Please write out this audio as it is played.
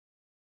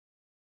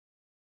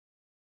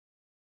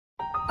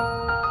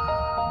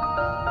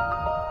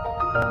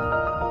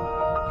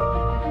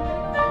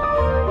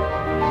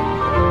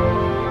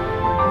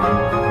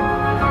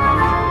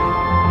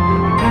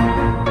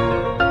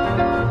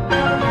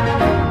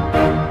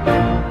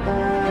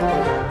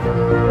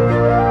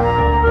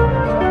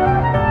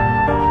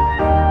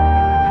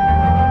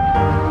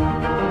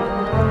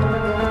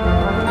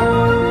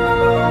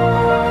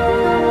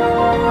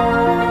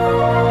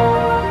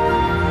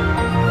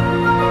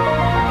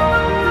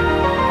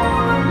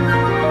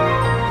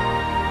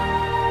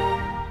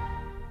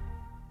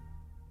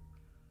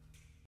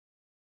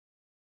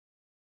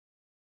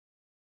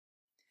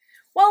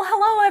Well,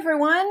 hello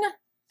everyone!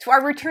 To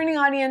our returning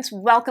audience,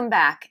 welcome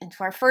back. And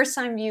to our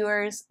first-time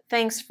viewers,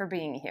 thanks for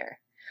being here.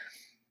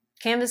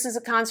 Canvas is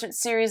a concert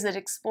series that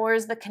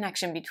explores the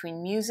connection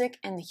between music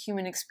and the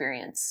human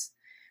experience.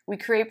 We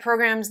create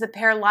programs that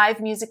pair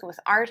live music with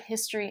art,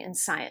 history, and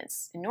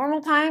science. In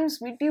normal times,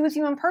 we'd be with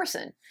you in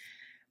person.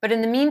 But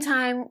in the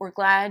meantime, we're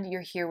glad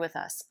you're here with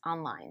us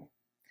online.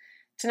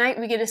 Tonight,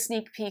 we get a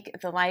sneak peek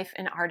at the life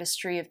and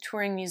artistry of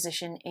touring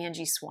musician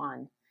Angie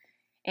Swan.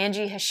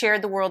 Angie has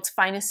shared the world's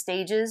finest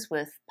stages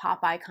with pop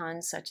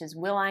icons such as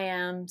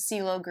will.i.am,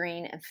 CeeLo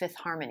Green, and Fifth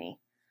Harmony.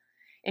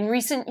 In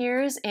recent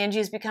years, Angie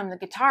has become the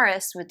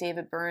guitarist with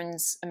David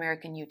Byrne's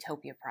American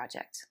Utopia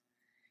project.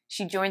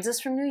 She joins us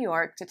from New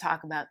York to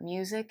talk about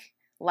music,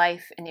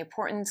 life, and the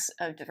importance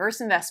of diverse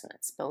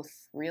investments,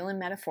 both real and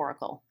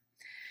metaphorical.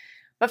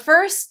 But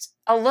first,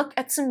 a look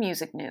at some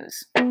music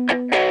news.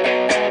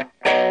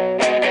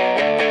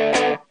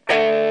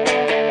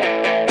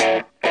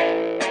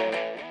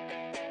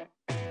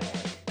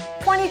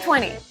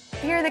 2020,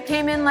 the year that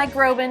came in like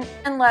Groban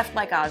and left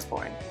like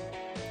Osborne.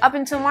 Up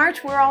until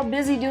March, we're all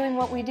busy doing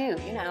what we do,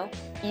 you know,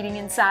 eating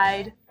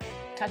inside,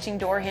 touching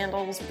door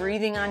handles,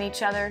 breathing on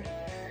each other.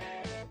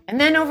 And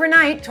then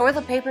overnight,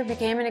 toilet paper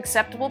became an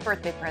acceptable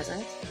birthday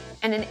present,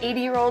 and an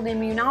 80-year-old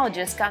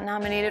immunologist got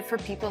nominated for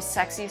People's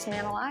Sexiest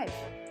Man Alive.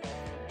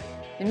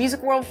 The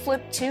music world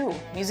flipped too.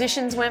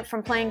 Musicians went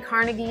from playing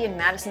Carnegie in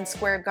Madison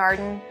Square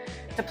Garden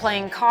to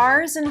playing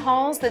cars in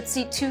halls that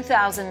seat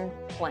 2,000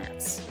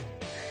 plants.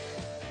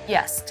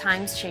 Yes,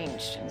 times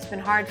changed, and it's been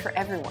hard for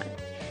everyone.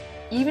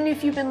 Even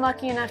if you've been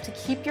lucky enough to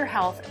keep your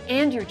health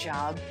and your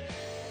job,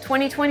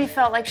 2020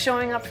 felt like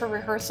showing up for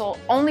rehearsal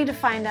only to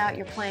find out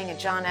you're playing a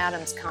John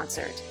Adams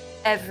concert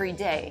every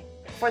day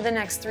for the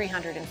next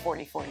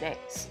 344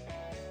 days.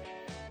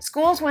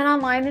 Schools went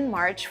online in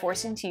March,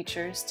 forcing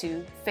teachers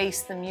to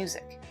face the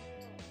music.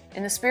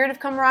 In the spirit of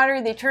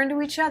camaraderie, they turned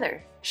to each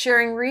other,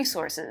 sharing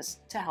resources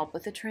to help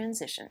with the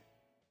transition.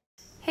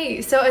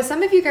 Hey, so as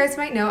some of you guys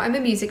might know, I'm a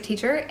music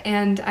teacher,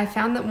 and I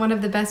found that one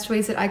of the best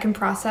ways that I can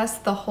process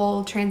the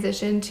whole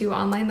transition to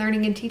online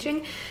learning and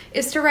teaching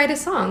is to write a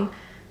song.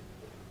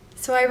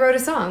 So I wrote a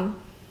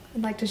song.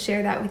 I'd like to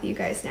share that with you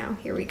guys now.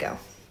 Here we go.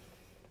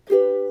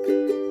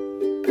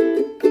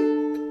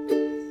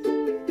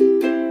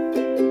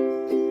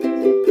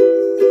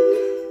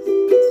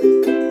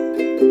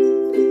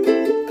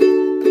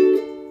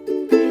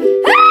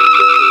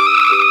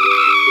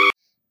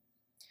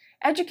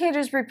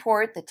 Educators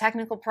report that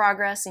technical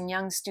progress in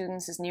young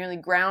students is nearly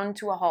ground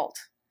to a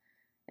halt.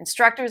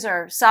 Instructors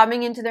are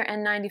sobbing into their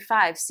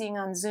N95, seeing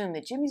on Zoom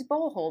that Jimmy's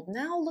Bowlhold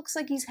now looks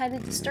like he's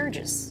headed to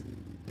Sturgis.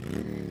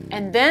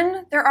 And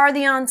then there are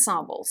the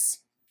ensembles.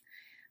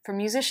 For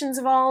musicians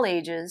of all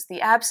ages, the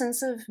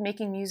absence of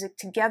making music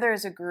together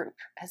as a group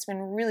has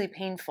been really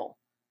painful.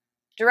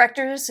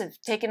 Directors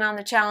have taken on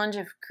the challenge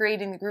of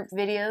creating the group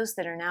videos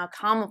that are now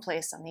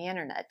commonplace on the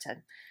internet to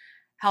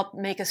help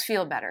make us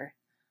feel better.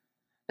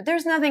 But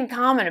there's nothing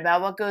common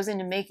about what goes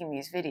into making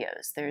these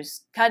videos.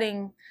 There's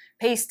cutting,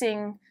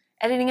 pasting,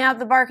 editing out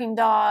the barking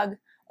dog,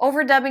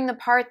 overdubbing the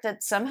part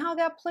that somehow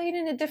got played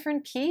in a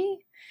different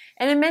key,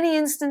 and in many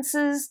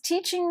instances,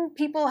 teaching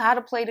people how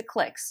to play to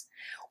clicks,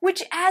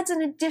 which adds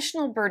an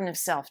additional burden of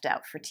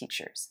self-doubt for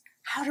teachers.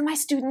 How do my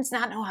students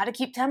not know how to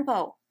keep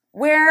tempo?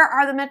 Where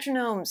are the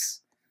metronomes?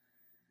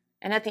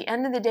 And at the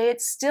end of the day, it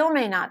still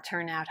may not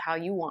turn out how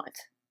you want.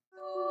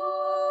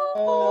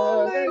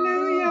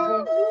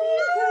 Hallelujah.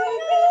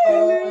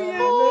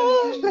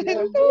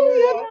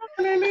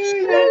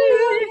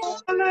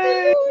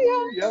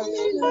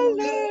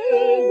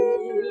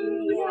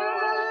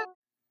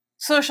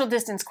 Social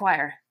distance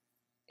choir.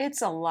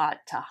 It's a lot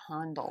to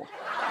handle.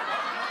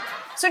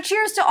 So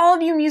cheers to all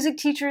of you music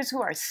teachers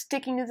who are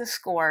sticking to the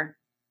score.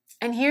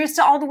 And here's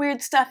to all the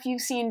weird stuff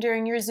you've seen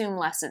during your Zoom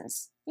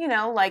lessons. You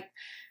know, like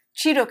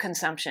Cheeto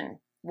consumption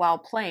while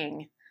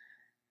playing.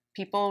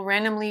 People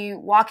randomly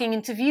walking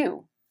into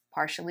view,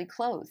 partially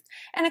clothed,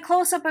 and a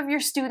close-up of your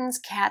students'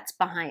 cats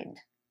behind.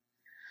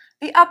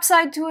 The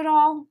upside to it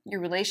all,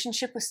 your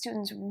relationship with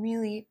students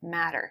really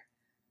matter.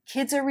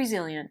 Kids are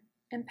resilient,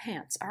 and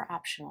pants are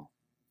optional.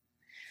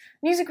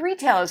 Music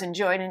retailers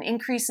enjoyed an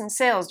increase in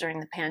sales during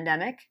the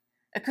pandemic.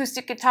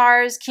 Acoustic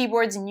guitars,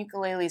 keyboards, and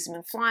ukuleles have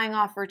been flying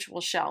off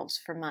virtual shelves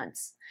for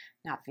months.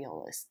 Not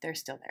violas, they're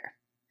still there.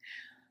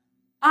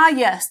 Ah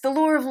yes, the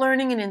lure of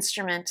learning an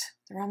instrument.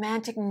 The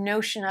romantic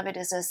notion of it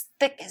is as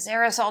thick as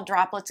aerosol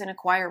droplets in a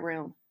choir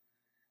room.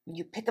 When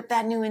you pick up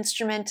that new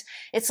instrument,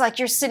 it's like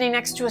you're sitting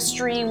next to a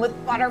stream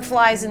with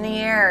butterflies in the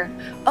air.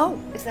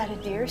 Oh, is that a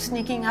deer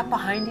sneaking up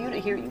behind you to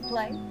hear you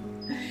play?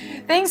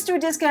 Thanks to a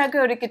discount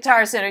code at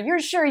Guitar Center, you're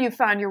sure you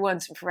found your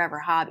once and forever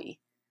hobby.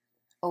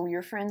 Oh,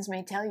 your friends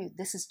may tell you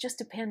this is just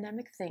a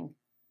pandemic thing.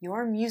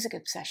 Your music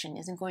obsession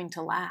isn't going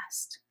to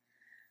last.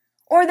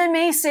 Or they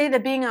may say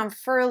that being on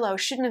furlough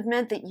shouldn't have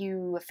meant that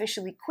you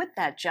officially quit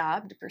that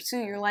job to pursue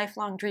your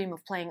lifelong dream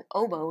of playing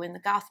oboe in the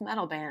goth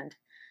metal band.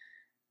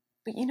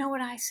 But you know what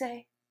I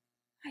say?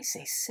 I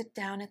say sit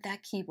down at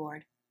that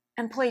keyboard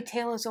and play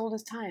Tale as Old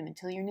as Time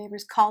until your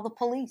neighbors call the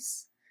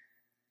police.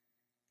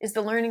 Is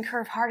the learning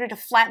curve harder to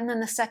flatten than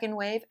the second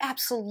wave?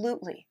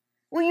 Absolutely.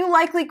 Will you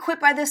likely quit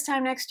by this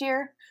time next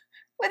year?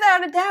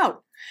 Without a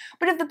doubt.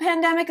 But if the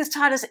pandemic has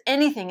taught us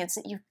anything, it's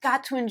that you've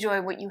got to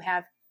enjoy what you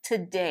have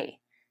today.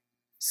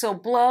 So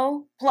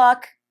blow,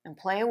 pluck, and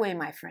play away,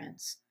 my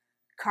friends.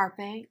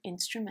 Carpe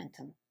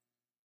instrumentum.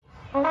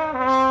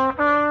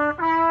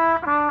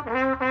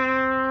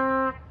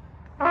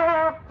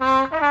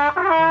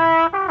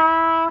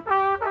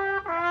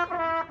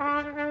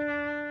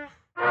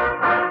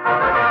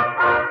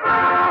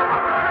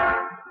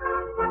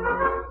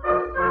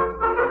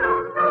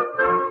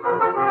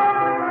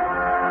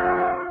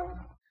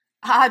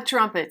 Ah,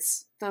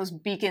 trumpets, those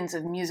beacons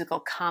of musical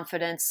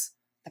confidence,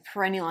 the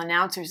perennial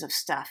announcers of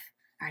stuff,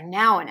 are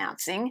now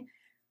announcing,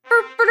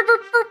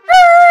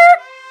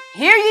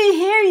 hear ye,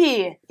 hear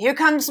ye, here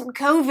comes some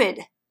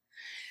COVID.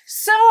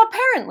 So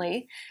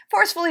apparently,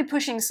 forcefully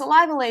pushing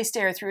saliva-laced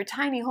air through a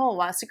tiny hole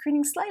while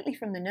secreting slightly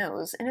from the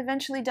nose and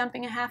eventually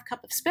dumping a half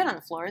cup of spit on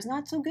the floor is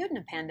not so good in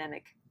a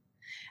pandemic.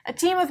 A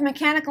team of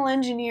mechanical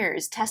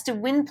engineers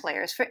tested wind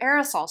players for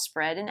aerosol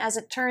spread, and as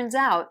it turns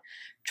out,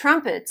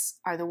 trumpets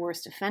are the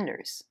worst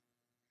offenders.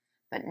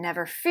 But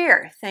never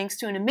fear, thanks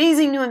to an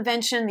amazing new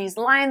invention, these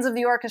lions of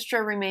the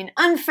orchestra remain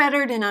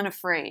unfettered and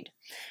unafraid.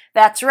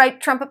 That's right,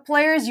 trumpet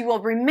players, you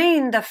will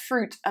remain the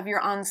fruit of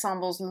your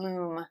ensemble's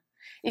loom.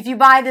 If you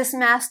buy this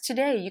mask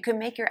today, you can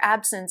make your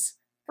absence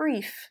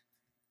brief.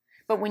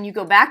 But when you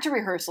go back to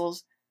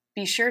rehearsals,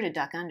 be sure to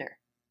duck under.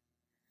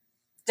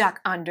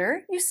 Duck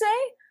under, you say?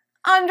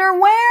 Under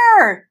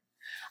where?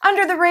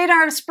 Under the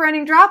radar of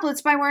spreading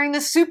droplets by wearing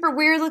the super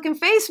weird-looking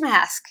face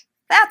mask.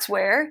 That's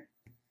where.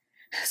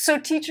 So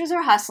teachers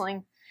are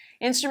hustling,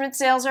 instrument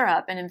sales are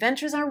up, and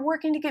inventors are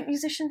working to get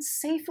musicians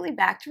safely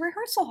back to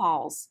rehearsal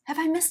halls. Have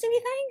I missed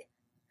anything?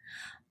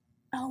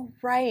 Oh,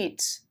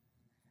 right.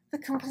 The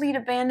complete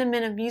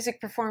abandonment of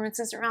music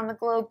performances around the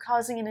globe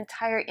causing an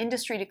entire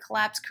industry to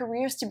collapse,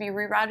 careers to be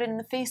rerouted in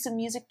the face of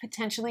music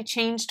potentially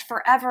changed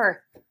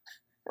forever.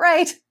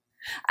 Right.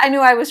 I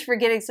knew I was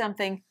forgetting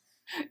something.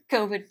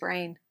 COVID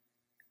brain.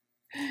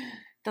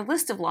 The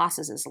list of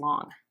losses is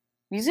long.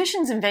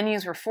 Musicians and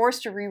venues were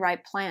forced to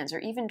rewrite plans or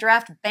even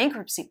draft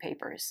bankruptcy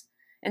papers.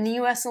 In the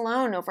US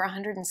alone, over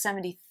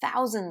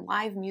 170,000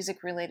 live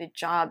music-related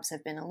jobs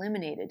have been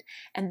eliminated,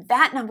 and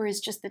that number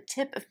is just the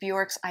tip of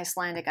Bjork's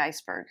Icelandic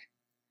iceberg.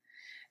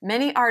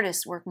 Many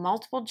artists work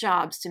multiple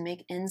jobs to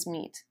make ends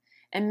meet,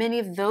 and many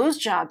of those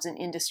jobs and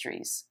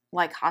industries,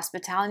 like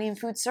hospitality and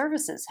food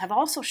services, have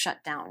also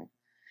shut down.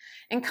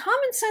 And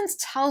common sense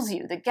tells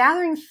you that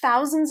gathering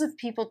thousands of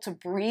people to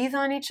breathe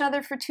on each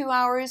other for 2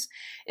 hours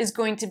is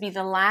going to be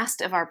the last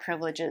of our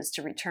privileges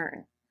to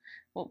return.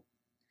 Well,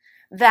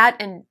 that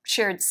and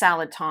shared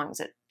salad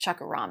tongs at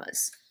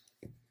Chuck-A-Rama's.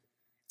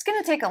 It's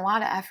going to take a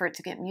lot of effort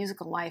to get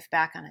musical life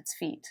back on its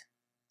feet.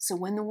 So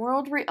when the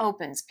world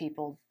reopens,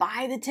 people,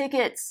 buy the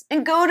tickets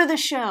and go to the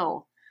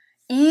show,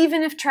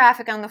 even if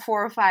traffic on the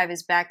 405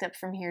 is backed up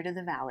from here to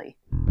the valley.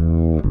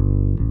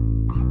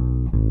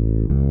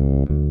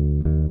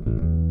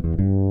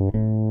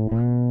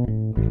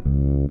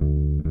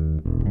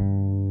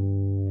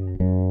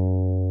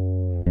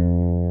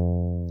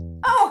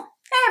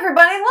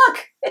 Everybody,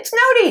 look! It's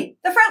Nody,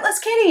 the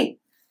fretless kitty!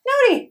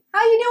 Nody,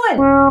 how you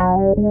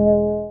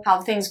doing? How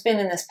have things been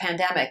in this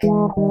pandemic?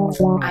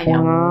 I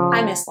know,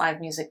 I miss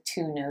live music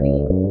too,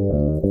 Nody.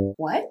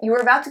 What? You were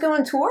about to go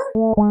on tour?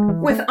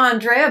 With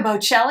Andrea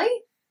Bocelli?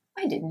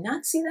 I did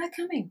not see that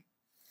coming.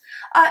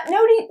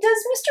 Nody,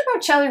 does Mr.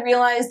 Bocelli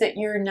realize that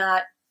you're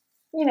not,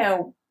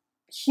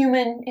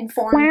 human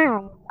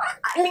informed?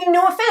 I mean,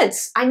 no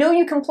offense. I know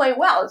you can play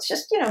well. It's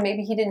just,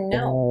 maybe he didn't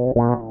know.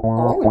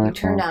 Oh, you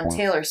turned down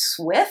Taylor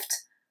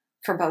Swift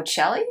for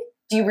Bocelli?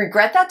 Do you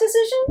regret that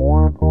decision?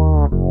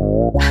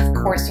 Of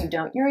course you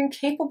don't. You're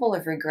incapable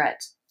of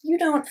regret. You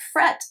don't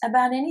fret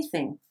about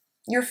anything.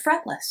 You're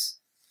fretless.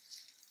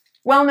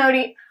 Well,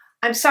 Nody,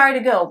 I'm sorry to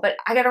go, but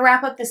I got to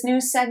wrap up this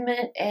news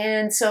segment,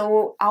 and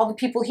so all the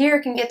people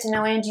here can get to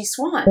know Angie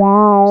Swan.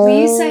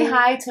 Please say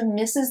hi to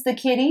Mrs. the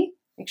Kitty.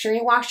 Make sure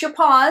you wash your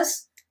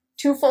paws.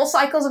 2 full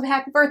cycles of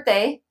happy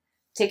birthday.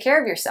 Take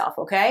care of yourself,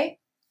 okay?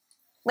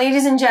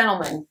 Ladies and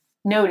gentlemen,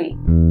 Nody.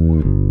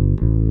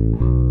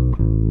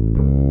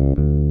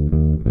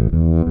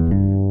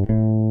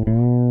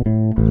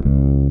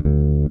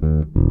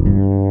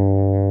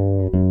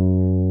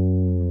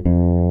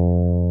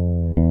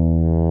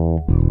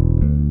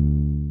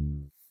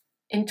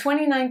 In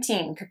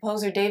 2019,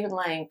 composer David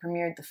Lang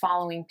premiered the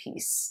following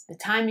piece, the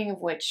timing of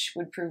which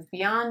would prove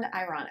beyond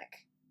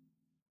ironic.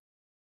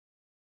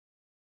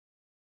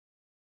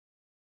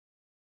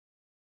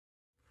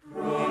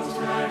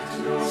 Protect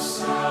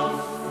yourself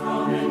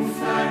from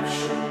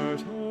infection.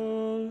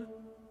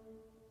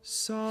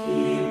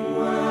 Keep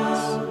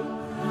well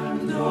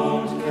and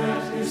don't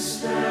get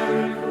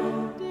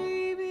hysterical.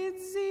 David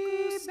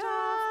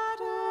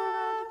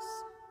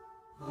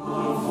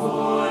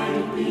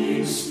Avoid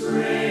being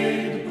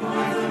sprayed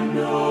by the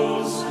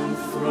nose and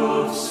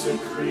throat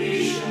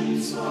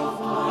secretions of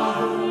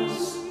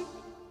others.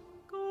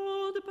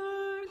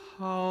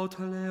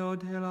 Pauteleo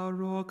de la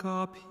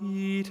Roca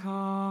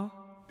Pita.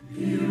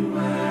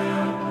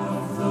 Beware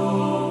of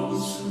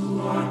those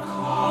who are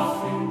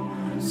coughing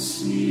and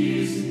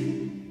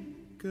sneezing.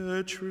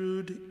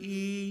 Gertrude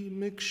E.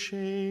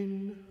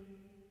 McShane.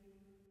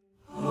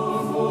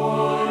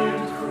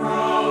 Avoid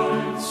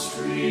crowded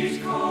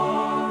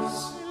streetcars.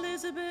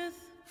 Elizabeth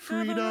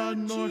Frida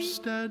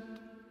Norstead.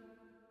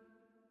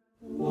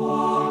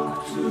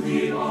 Walk to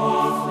the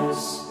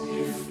office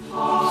if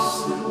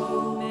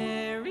possible.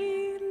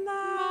 Mary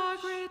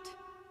Margaret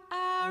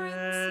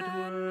Aronson.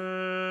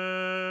 Edward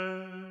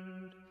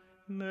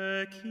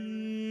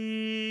McKee.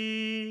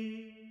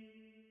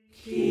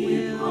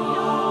 Keep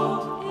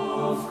out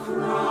of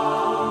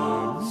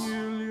crowds.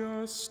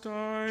 Amelia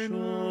Stein.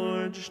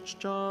 George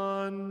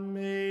John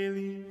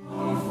Maley.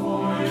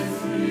 Avoid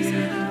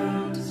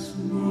theaters,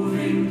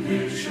 moving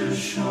picture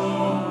shows,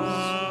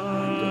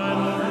 and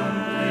other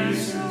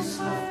places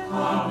of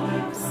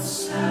public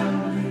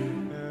assembly.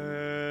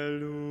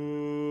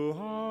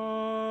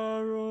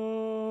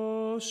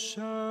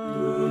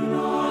 Do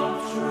not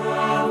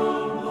travel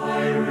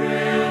by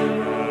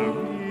railroad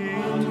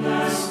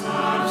unless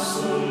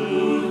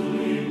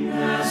absolutely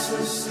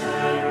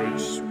necessary.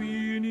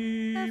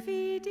 Sweeney,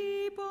 F.E.D.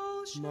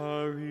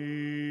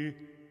 Marie.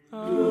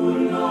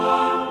 Do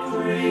not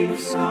drink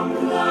from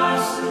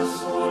glasses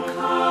or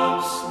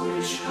cups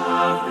which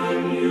have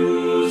been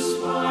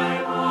used by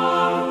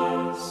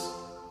others.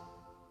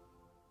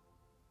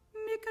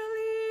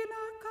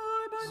 Michelina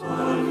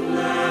Carbonell.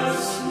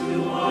 Unless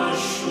you are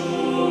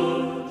sure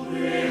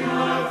they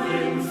have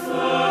been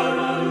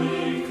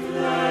thoroughly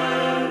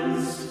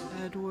cleansed.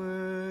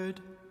 Edward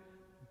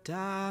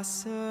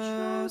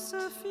Dasser.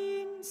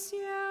 Josephine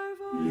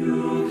Siervo.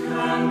 You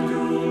can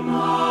do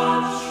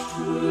much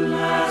to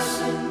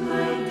lessen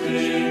the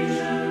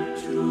danger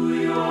to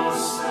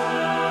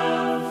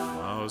yourself.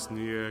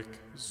 Wozniak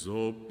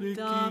Zobnicki.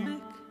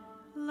 Domik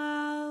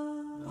Lal.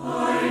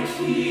 By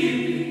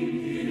keeping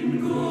in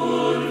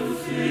good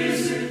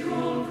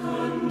physical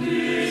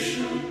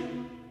condition.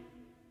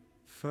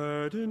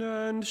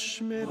 Ferdinand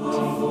Schmidt.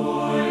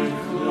 Avoid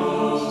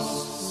close,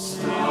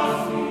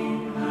 stuffy,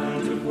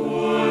 and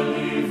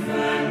poorly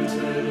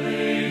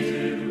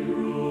ventilated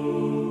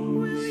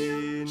rooms.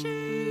 William J.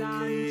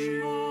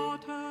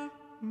 Langewater.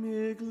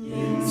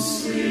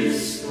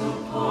 Insist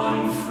upon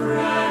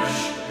fresh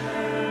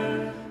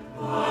air,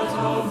 but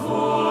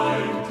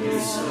avoid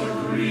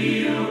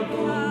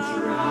disagreeable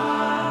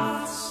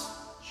drafts.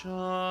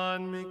 John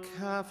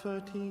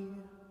McCafferty.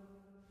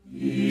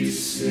 Eat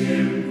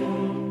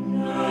simple,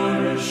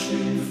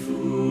 nourishing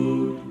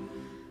food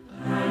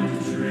and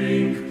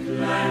drink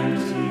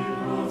plenty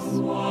of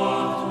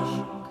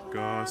water.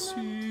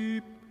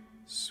 Gossip,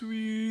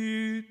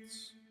 sweets.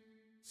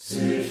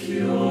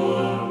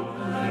 Secure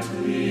at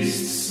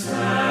least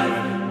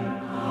 7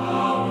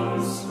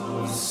 hours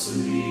of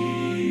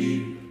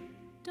sleep.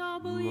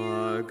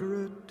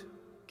 Margaret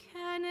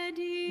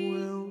Kennedy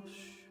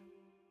Welsh.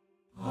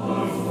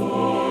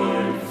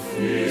 Avoid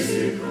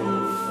physical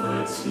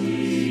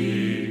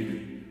fatigue.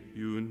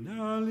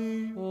 Unali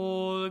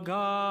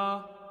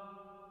Olga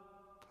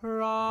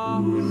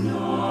Pratt. Do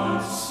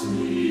not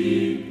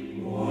sleep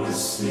or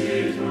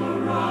sit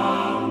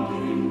around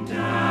in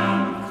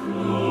damp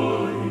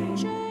clothing.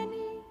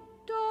 Jenny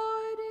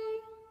Doherty.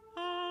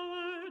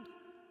 Howard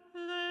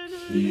Leonard.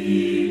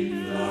 Keep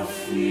the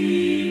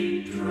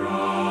feet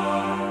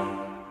dry.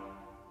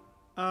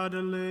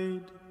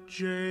 Adelaide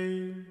J.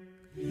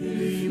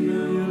 If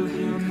you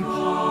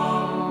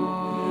become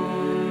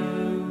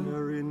ill.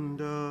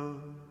 Marinda.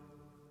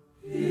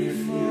 If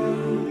you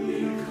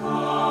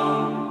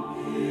become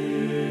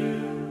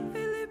ill.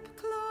 Philip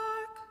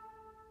Clark.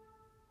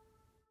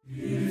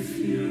 If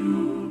you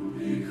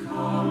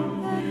become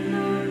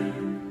ill,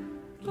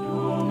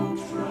 don't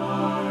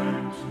try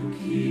to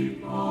keep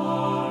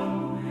on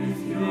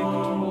with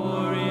your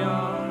work.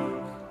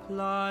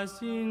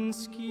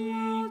 Plazinski.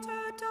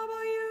 Walter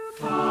W.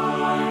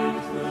 Fight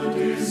the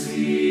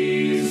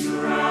disease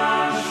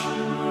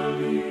rationally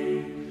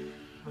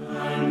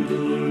and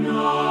do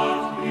not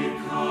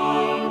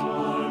become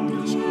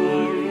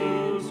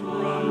untold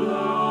or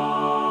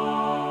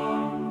alarmed.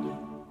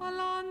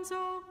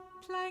 Alonzo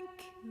Plank.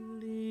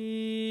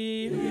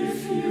 If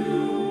you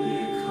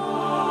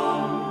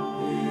become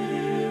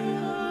ill.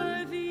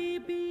 Harvey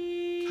B.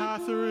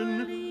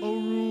 Catherine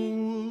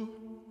O'Rourke.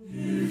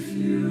 If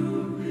you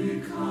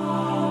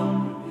become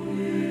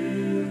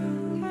ill.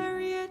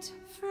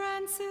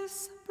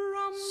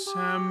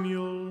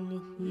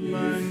 Samuel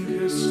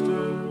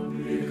Lancaster,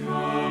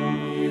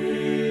 become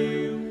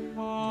you.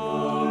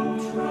 Don't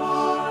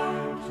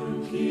try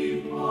to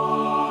keep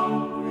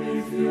on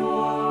with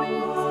your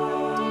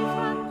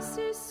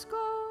Francisco.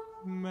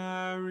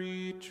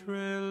 Mary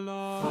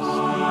Trelawney,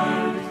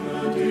 fight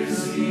the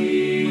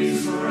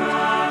disease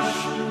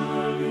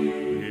rationally.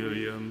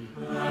 William,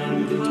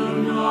 and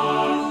do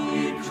not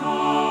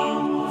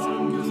become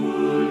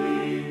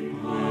unruly.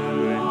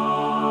 William.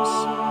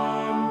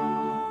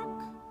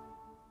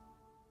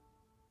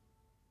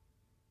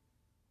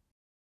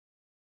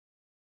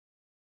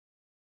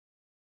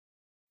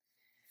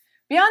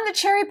 Beyond the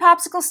cherry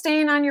popsicle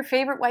stain on your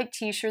favorite white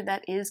t-shirt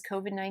that is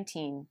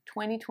COVID-19,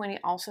 2020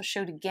 also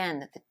showed again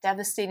that the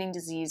devastating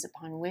disease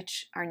upon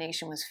which our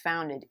nation was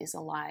founded is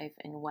alive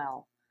and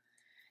well.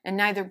 And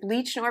neither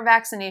bleach nor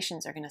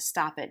vaccinations are going to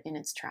stop it in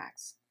its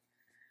tracks.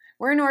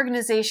 We're an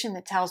organization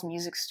that tells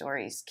music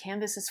stories.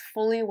 Canvas is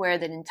fully aware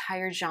that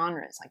entire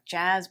genres like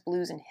jazz,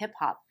 blues, and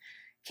hip-hop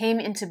came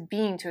into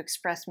being to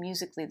express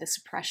musically the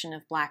suppression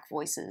of Black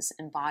voices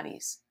and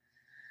bodies.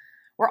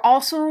 We're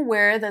also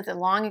aware that the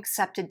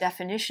long-accepted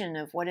definition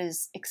of what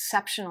is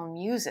exceptional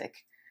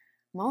music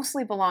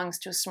mostly belongs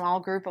to a small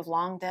group of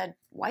long-dead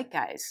white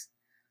guys.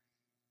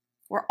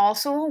 We're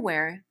also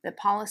aware that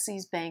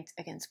policies banked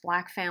against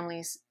Black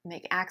families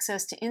make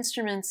access to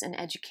instruments and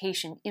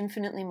education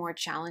infinitely more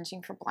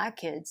challenging for Black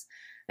kids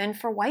than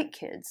for white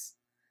kids.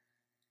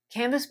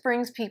 Canvas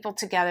brings people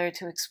together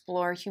to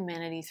explore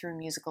humanity through a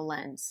musical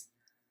lens.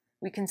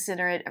 We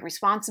consider it a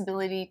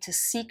responsibility to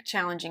seek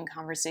challenging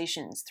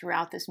conversations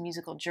throughout this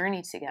musical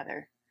journey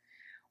together.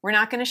 We're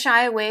not going to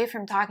shy away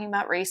from talking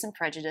about race and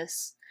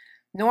prejudice,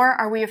 nor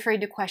are we afraid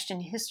to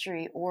question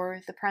history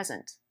or the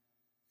present.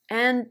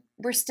 And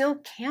we're still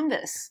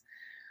Canvas.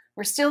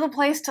 We're still the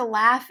place to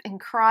laugh and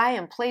cry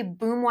and play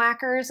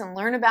boomwhackers and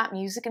learn about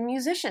music and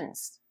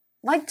musicians.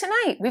 Like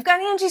tonight, we've got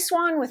Angie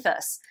Swan with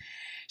us.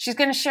 She's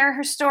going to share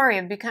her story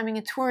of becoming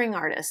a touring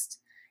artist,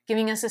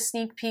 giving us a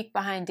sneak peek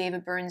behind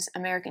David Byrne's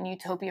American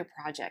Utopia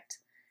project,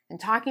 and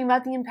talking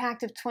about the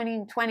impact of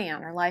 2020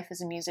 on her life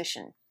as a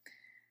musician.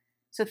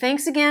 So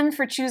thanks again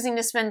for choosing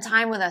to spend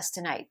time with us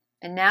tonight.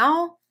 And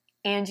now,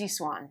 Angie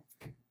Swan.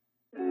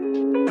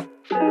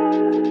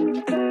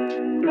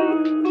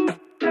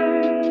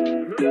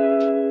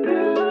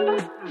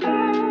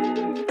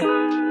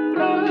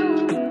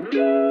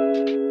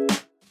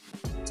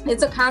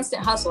 It's a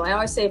constant hustle. I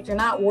always say if you're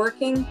not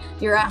working,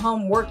 you're at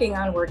home working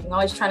on working,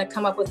 always trying to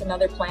come up with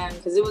another plan,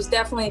 because it was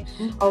definitely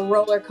a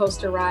roller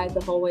coaster ride the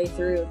whole way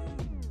through.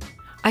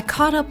 I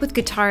caught up with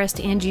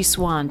guitarist Angie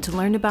Swan to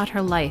learn about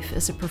her life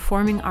as a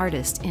performing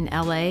artist in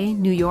LA,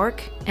 New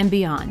York, and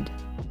beyond.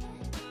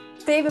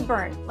 David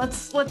Byrne.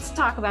 Let's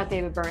talk about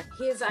David Byrne.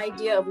 His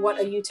idea of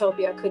what a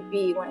utopia could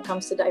be when it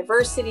comes to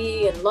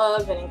diversity and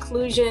love and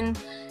inclusion,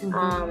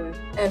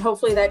 and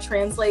hopefully that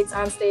translates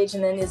on stage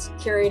and then is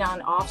carried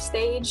on off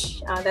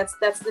stage.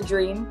 That's the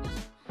dream.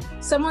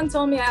 Someone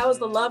told me I was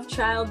the love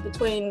child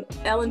between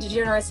Ellen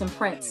DeGeneres and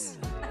Prince,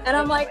 and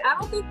I'm like, I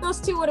don't think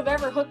those two would have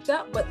ever hooked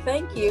up, but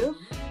thank you.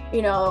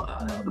 You know,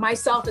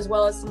 myself as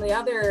well as some of the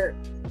other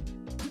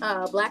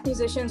Black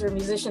musicians or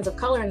musicians of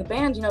color in the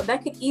band, you know,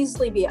 that could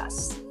easily be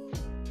us.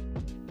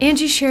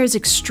 Angie shares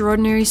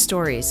extraordinary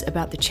stories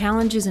about the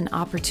challenges and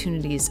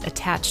opportunities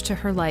attached to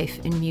her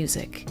life in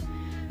music.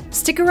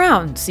 Stick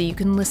around so you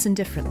can listen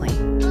differently.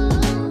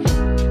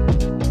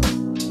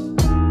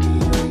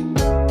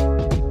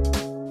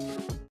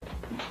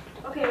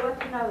 Okay,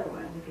 what's another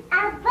one?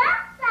 A bus.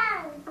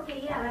 Okay,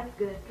 yeah, that's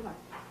good. Come on.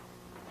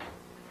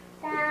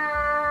 The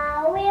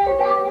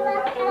wheels on the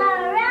bus go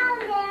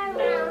round and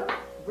round,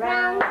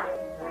 round and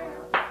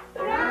round,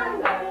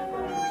 round and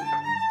round.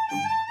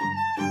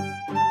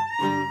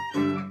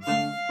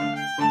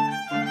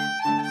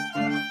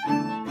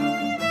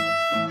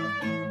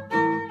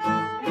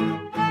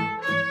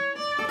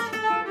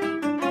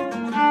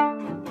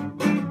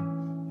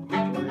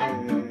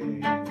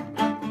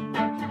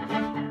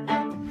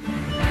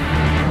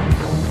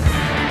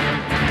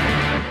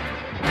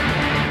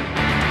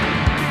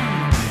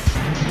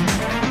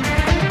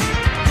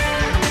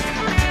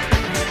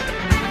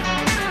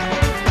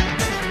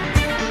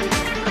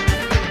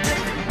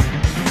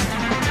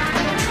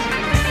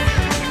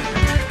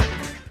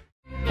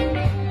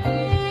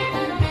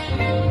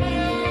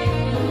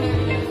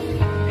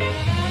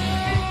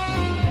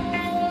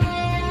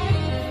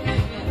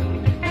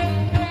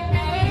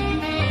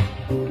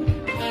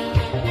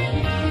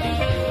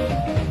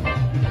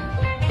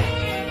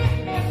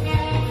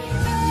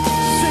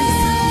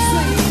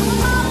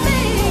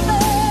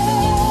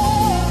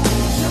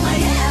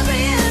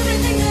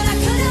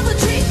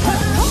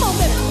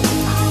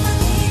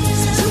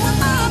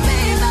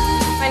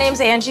 My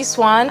name's Angie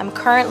Swan. I'm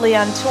currently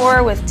on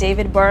tour with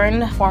David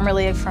Byrne,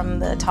 formerly from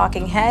the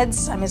Talking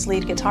Heads. I'm his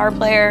lead guitar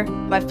player.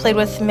 I've played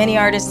with many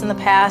artists in the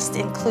past,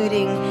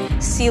 including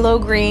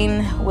CeeLo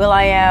Green,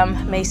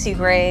 will.i.am, Macy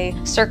Gray,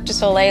 Cirque du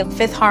Soleil,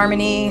 Fifth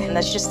Harmony, and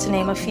that's just to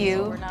name a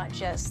few. We're not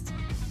just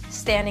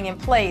standing in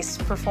place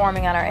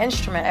performing on our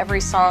instrument. Every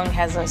song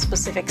has a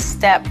specific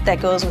step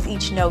that goes with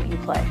each note you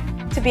play.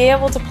 To be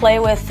able to play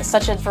with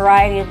such a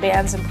variety of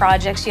bands and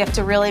projects, you have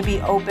to really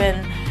be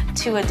open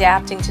to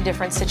adapting to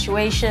different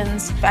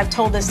situations. I've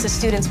told this to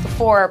students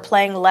before,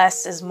 playing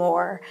less is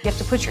more. You have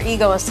to put your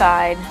ego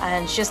aside,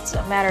 and it's just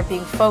a matter of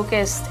being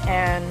focused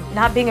and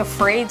not being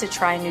afraid to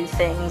try new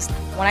things.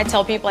 When I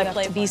tell people I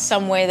play, be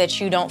some way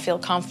that you don't feel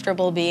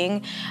comfortable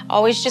being,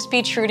 always just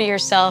be true to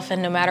yourself,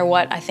 and no matter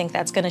what, I think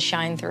that's going to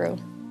shine through.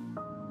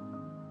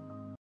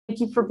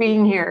 Thank you for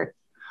being here.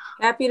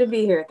 Happy to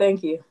be here.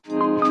 Thank you.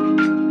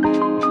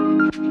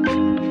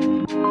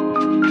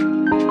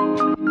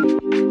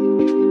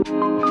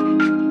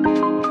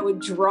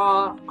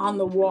 Draw on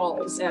the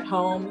walls at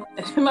home.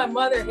 My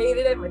mother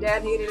hated it, my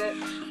dad hated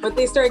it, but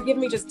they started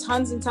giving me just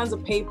tons and tons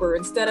of paper.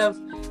 Instead of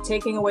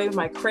taking away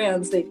my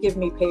crayons, they'd give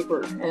me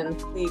paper.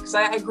 And because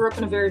I grew up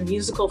in a very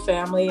musical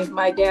family,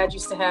 my dad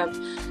used to have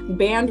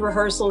band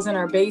rehearsals in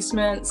our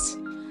basements.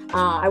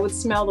 I would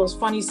smell those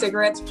funny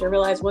cigarettes, which I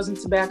realized wasn't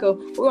tobacco.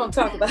 We won't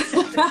talk about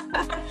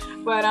that.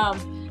 But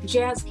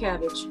jazz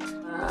cabbage.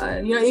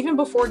 You know, even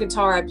before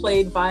guitar, I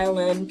played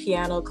violin,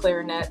 piano,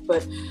 clarinet,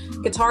 but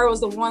guitar was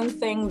the one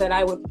thing that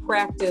I would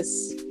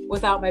practice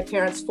without my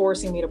parents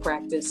forcing me to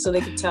practice, so they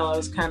could tell I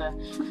was kind of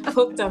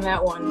hooked on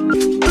that one.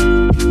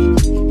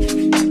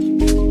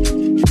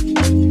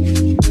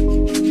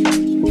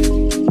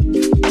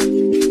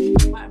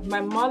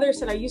 My mother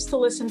said I used to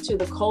listen to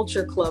the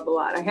Culture Club a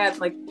lot. I had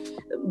like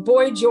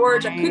Boy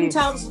George. I couldn't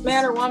tell if it was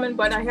man or woman,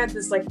 but I had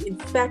this like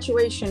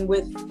infatuation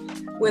with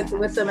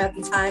them at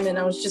the time, and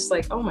I was just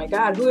like, oh my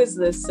God, who is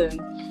this? And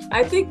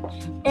I think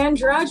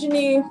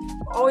androgyny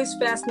always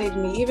fascinated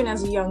me, even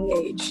as a young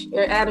age,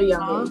 at a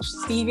young age.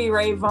 Stevie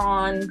Ray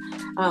Vaughan,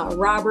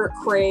 Robert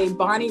Cray,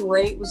 Bonnie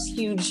Raitt was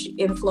huge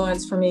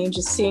influence for me,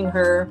 just seeing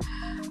her,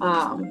 you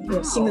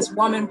know, seeing this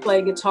woman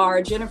play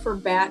guitar, Jennifer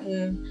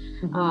Batten,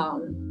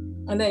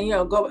 and then, you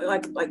know, go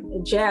like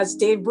jazz,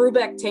 Dave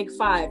Brubeck, Take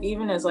 5,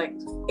 even as like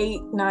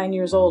 8, 9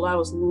 years old, I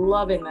was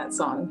loving that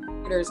song.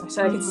 I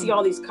said I could see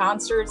all these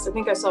concerts. I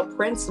think I saw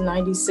Prince in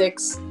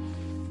 '96.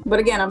 But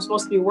again, I'm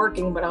supposed to be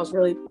working, but I was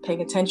really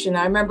paying attention.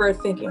 I remember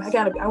thinking,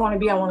 I want to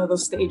be on one of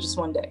those stages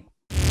one day.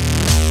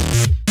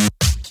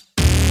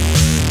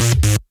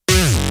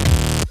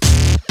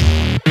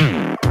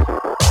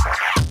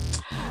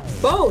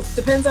 Both,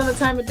 depends on the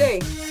time of day.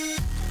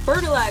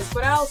 Fertilized,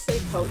 but I'll say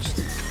poached.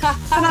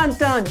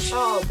 Dun.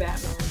 Oh,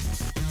 Batman.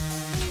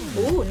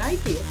 Ooh,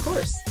 Nike, of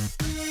course.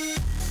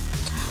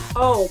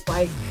 Oh,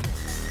 bike.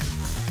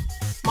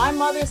 My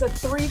mother's a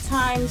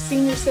 3-time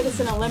senior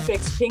citizen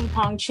Olympics ping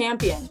pong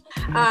champion.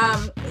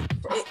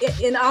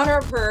 In honor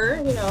of her,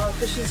 you know,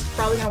 because she's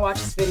probably gonna watch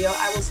this video,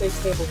 I will say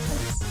table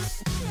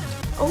tennis.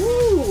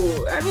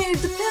 Oh, I mean,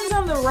 it depends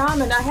on the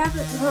ramen. I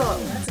haven't,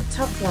 that's a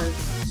tough one.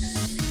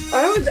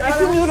 I would say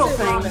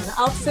ramen.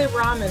 I'll say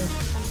ramen.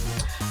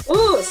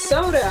 Ooh,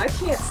 soda. I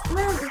can't.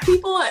 Man,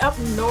 people up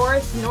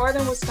north,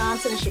 northern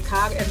Wisconsin and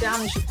Chicago, and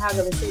down in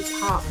Chicago, they say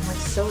top. I'm like,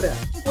 soda.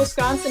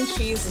 Wisconsin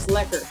cheese is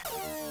lekker.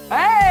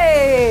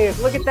 Hey,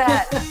 look at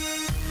that.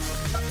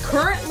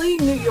 Currently,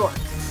 New York.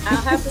 I'll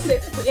have to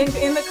say,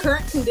 in the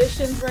current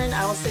conditions we're in,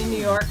 I will say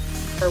New York.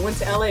 I went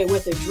to LA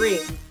with a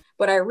dream,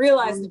 but I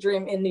realized the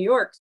dream in New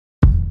York.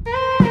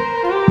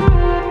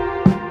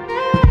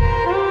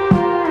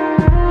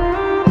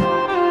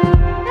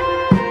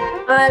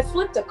 I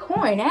flipped a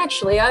coin,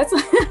 actually. I was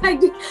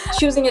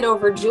choosing it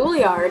over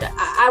Juilliard.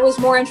 I was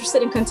more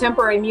interested in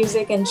contemporary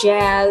music and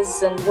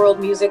jazz and world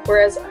music,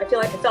 whereas I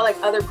felt like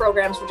other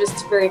programs were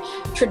just very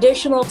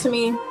traditional to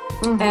me.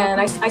 Mm-hmm.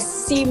 And I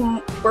see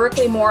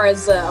Berklee more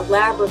as a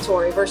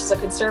laboratory versus a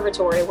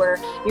conservatory, where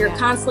you're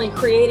constantly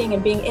creating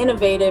and being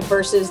innovative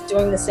versus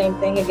doing the same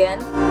thing again.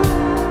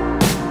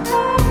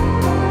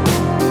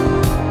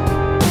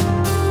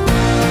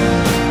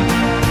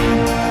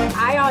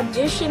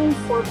 Auditioned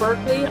for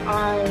Berklee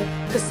on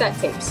cassette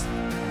tapes.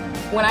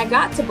 When I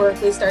got to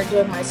Berklee, started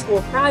doing my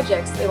school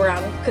projects, they were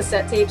on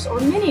cassette tapes or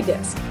mini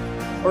disc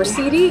or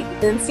CD,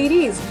 then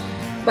CDs.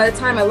 By the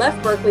time I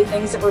left Berklee,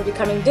 things that were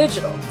becoming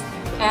digital.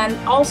 And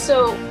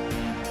also,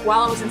 while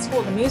I was in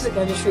school, the music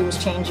industry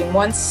was changing.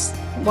 Once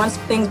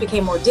things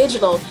became more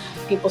digital,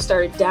 people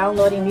started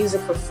downloading music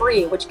for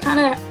free, which kind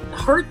of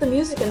hurt the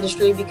music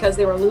industry because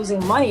they were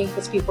losing money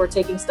because people were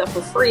taking stuff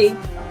for free.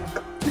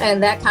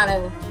 And that kind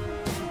of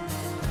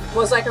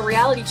was like a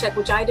reality check,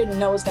 which I didn't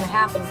know was going to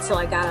happen until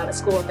I got out of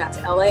school and got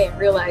to LA and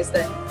realized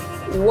that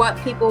what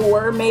people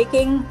were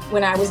making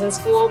when I was in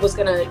school was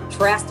going to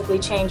drastically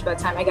change by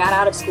the time I got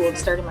out of school and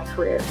started my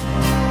career.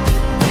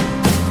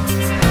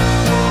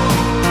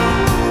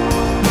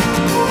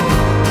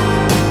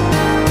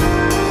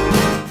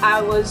 I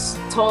was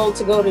told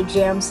to go to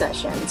jam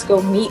sessions,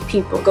 go meet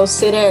people, go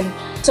sit in.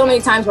 So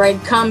many times where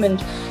I'd come and,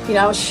 you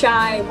know, I was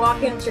shy,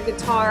 walk in with your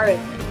guitar and,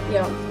 you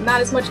know,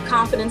 not as much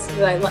confidence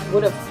as I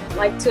would have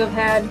liked to have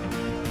had.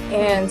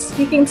 And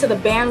speaking to the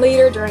band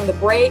leader during the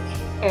break,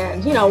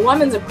 and, you know, a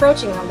woman's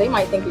approaching them, they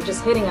might think you're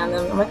just hitting on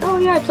them. I'm like, oh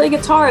yeah, I play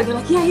guitar. They're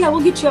like, yeah,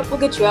 we'll get you up.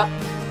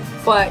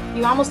 but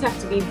you almost have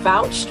to be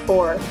vouched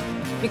for,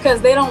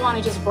 because they don't want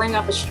to just bring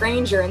up a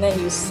stranger and then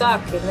you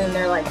suck, and then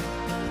they're like,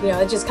 you know,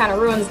 it just kind of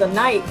ruins the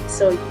night.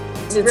 So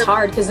it's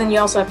hard, because then you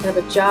also have to have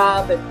a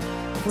job and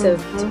to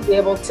be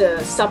able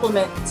to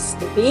supplement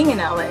being in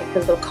LA,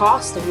 because the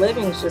cost of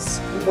living is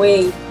just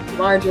way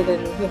larger than,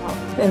 you know,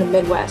 in the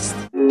Midwest.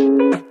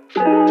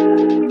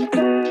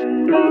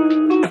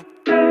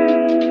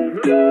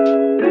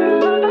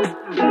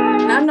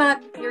 I'm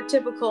not your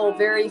typical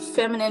very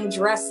feminine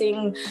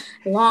dressing,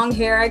 long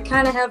hair. I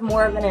kind of have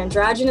more of an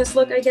androgynous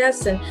look, I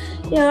guess. And,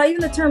 you know, even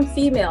the term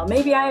female,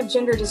 maybe I have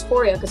gender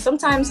dysphoria, because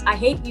sometimes I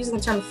hate using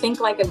the term think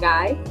like a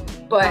guy,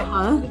 but,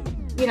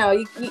 you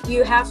know,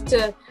 you have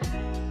to,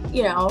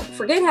 you know,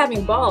 forget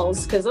having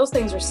balls, because those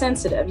things are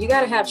sensitive. You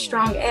got to have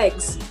strong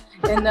eggs.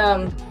 And,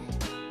 and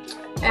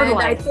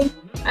I think,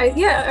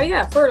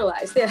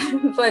 fertilized,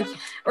 but,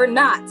 or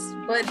not,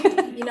 but,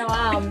 you know,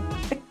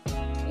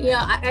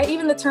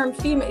 even the term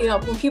female, you know,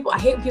 I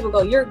hate when people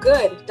go, "You're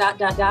good, ...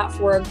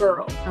 for a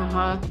girl."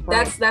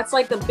 Right. That's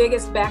like the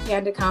biggest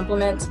backhanded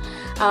compliment.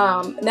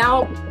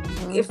 Now,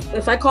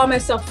 if I call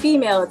myself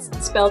female, it's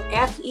spelled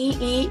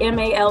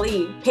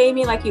F-E-E-M-A-L-E. Pay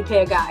me like you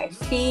pay a guy.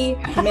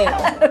 Female.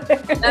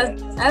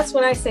 That's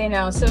what I say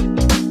now. So.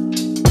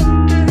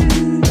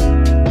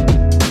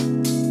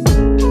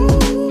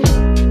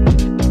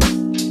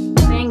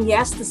 Saying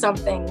yes to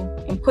something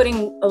and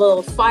putting a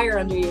little fire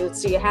under you,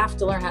 so you have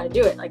to learn how to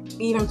do it. Like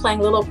even playing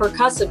little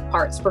percussive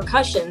parts,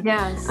 percussion.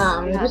 Yes.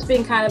 Just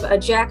being kind of a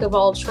jack of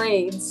all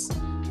trades,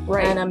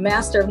 right, and a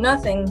master of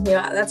nothing. You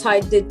know, that's how I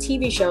did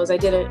TV shows. I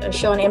did a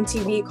show on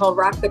MTV called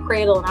Rock the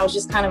Cradle, and I was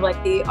just kind of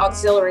like the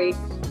auxiliary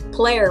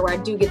player, where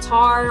I'd do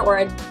guitar or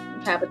I'd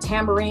have a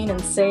tambourine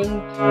and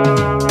sing.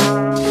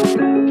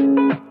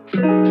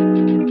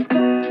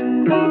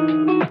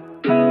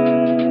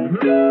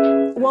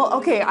 Well,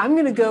 okay, I'm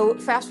going to go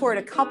fast forward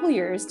a couple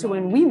years to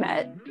when we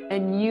met,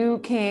 and you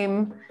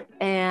came,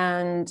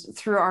 and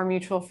through our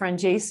mutual friend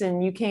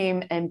Jason, you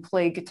came and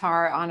played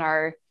guitar on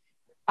our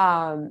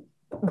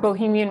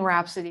Bohemian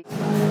Rhapsody.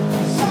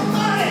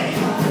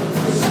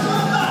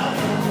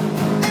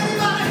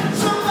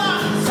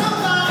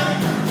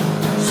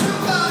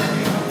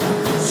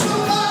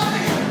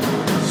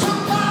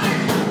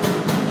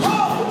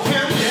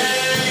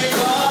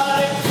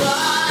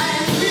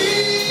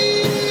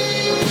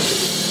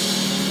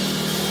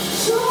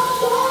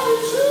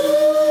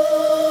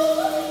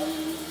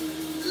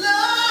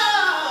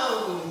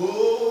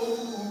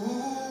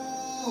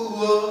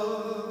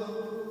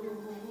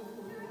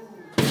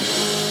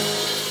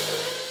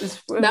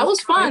 That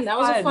was fun. That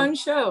was a fun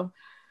show.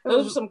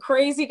 Those were some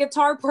crazy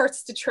guitar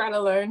parts to try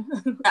to learn.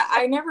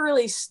 I never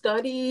really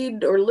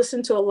studied or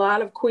listened to a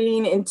lot of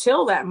Queen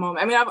until that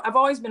moment. I mean, I've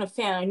always been a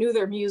fan. I knew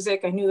their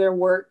music, I knew their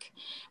work,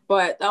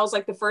 but that was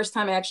like the first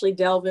time I actually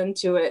delved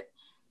into it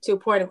to a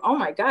point of, oh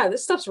my God,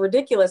 this stuff's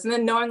ridiculous. And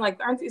then knowing like,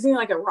 isn't he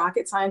like a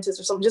rocket scientist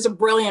or something, just a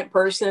brilliant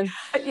person.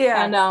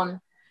 Yeah.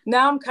 And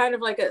now I'm kind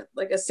of like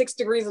a 6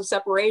 degrees of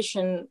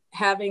separation,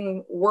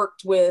 having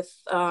worked with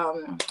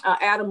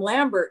Adam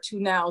Lambert,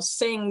 who now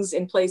sings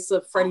in place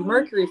of Freddie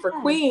Mercury for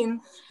Queen.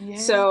 Yeah.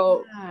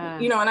 So,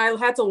 you know, and I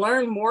had to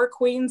learn more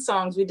Queen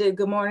songs. We did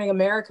Good Morning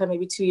America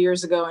maybe 2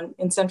 years ago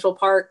in Central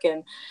Park.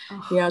 And,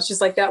 you know, it's just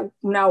like that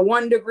now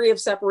 1 degree of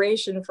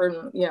separation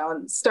from, you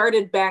know,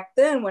 started back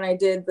then when I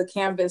did the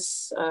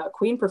Canvas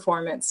Queen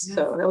performance. Yeah.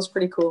 So that was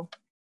pretty cool.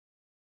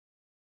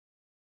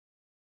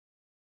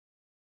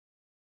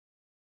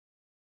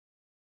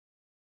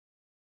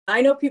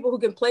 I know people who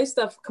can play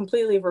stuff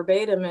completely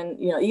verbatim, and,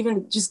 you know,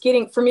 even just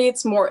for me,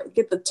 it's more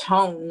get the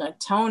tone. The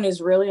tone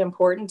is really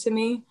important to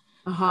me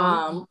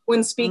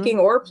when speaking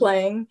or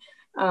playing.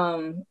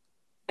 And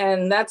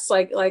that's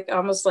like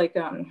almost like,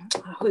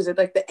 who is it?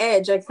 Like The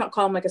Edge. I can't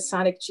call him like a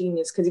sonic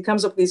genius, because he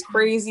comes up with these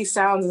crazy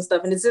sounds and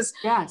stuff. And it's just,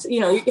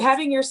 you know,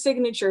 having your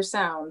signature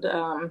sound,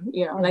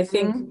 you know, and I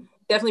think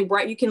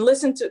definitely you can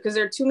listen to, because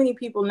there are too many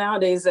people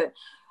nowadays that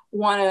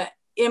want to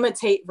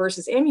imitate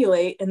versus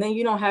emulate, and then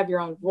you don't have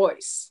your own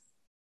voice.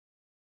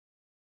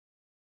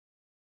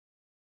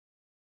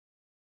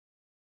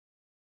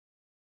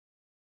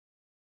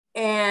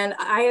 And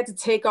I had to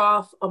take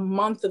off a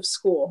month of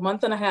school,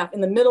 month and a half,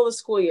 in the middle of the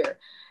school year.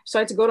 So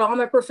I had to go to all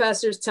my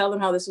professors, tell them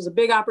how this was a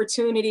big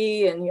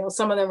opportunity. And, you know,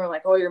 some of them were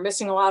like, "Oh, you're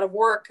missing a lot of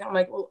work." I'm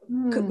like, well,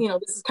 you know,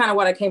 this is kind of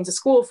what I came to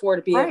school for,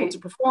 to be able to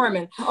perform.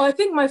 And I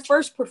think my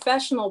first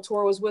professional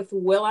tour was with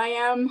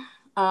will.i.am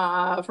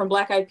from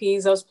Black Eyed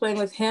Peas. I was playing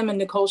with him and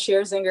Nicole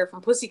Scherzinger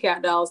from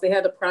Pussycat Dolls. They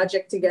had a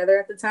project together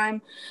at the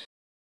time.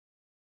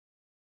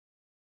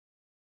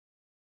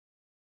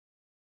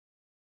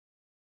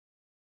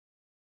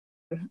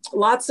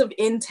 Lots of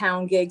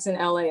in-town gigs in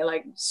LA,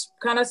 like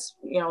kind of,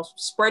 you know,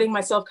 spreading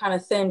myself kind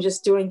of thin,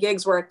 just doing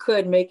gigs where I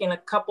could, making a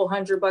couple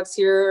 $100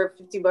 here,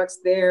 $50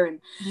 there.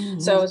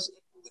 And so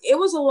it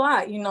was a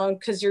lot, you know,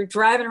 because you're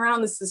driving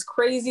around this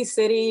crazy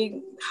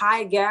city,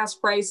 high gas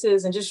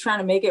prices, and just trying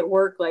to make it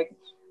work. Like,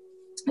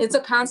 it's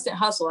a constant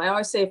hustle. I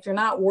always say, if you're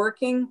not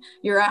working,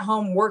 you're at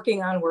home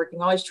working on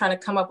working, always trying to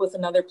come up with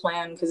another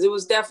plan. Because it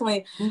was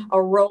definitely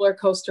a roller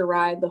coaster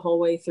ride the whole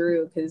way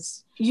through,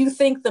 because you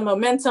think the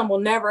momentum will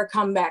never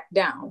come back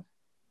down.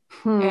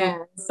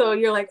 And so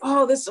you're like,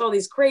 oh, all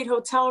these great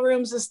hotel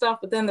rooms and stuff.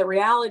 But then the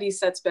reality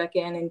sets back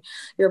in and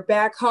you're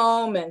back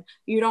home and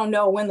you don't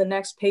know when the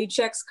next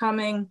paycheck's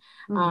coming.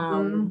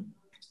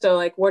 So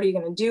like, what are you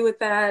going to do with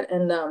that?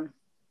 And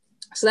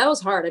so that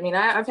was hard. I mean,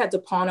 I've had to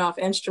pawn off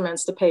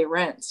instruments to pay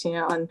rent, you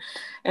know,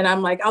 and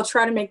I'm like, I'll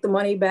try to make the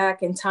money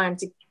back in time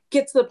to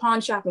get to the pawn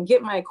shop and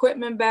get my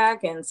equipment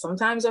back. And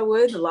sometimes I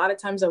would, a lot of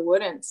times I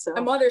wouldn't. So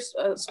my mother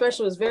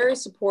especially was very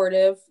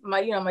supportive.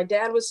 My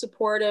dad was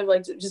supportive,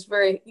 like just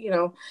very, you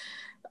know,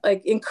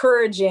 like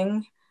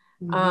encouraging.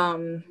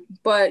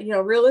 But, you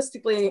know,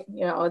 realistically,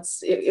 you know,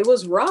 it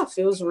was rough.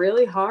 It was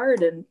really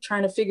hard, and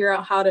trying to figure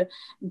out how to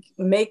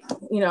make,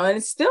 you know, and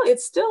it still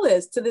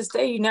is to this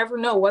day. You never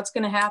know what's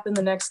going to happen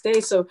the next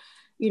day. So,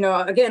 you know,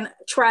 again,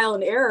 trial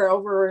and error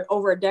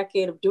over a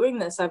decade of doing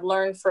this. I've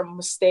learned from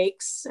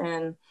mistakes,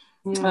 and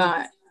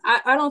I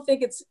don't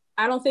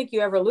think you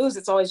ever lose.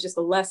 It's always just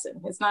a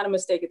lesson. It's not a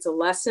mistake. It's a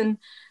lesson.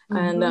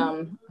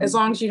 And as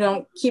long as you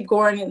don't keep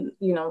going in,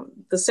 you know,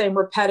 the same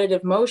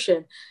repetitive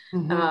motion,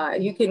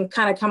 you can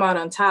kind of come out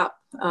on top.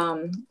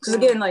 Because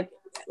again, like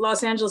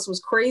Los Angeles was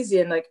crazy,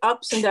 and like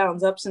ups and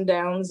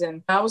downs.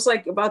 And I was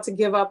like about to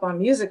give up on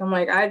music. I'm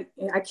like, I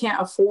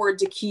can't afford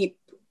to keep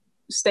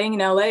staying in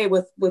LA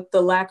with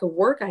the lack of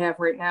work I have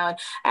right now. And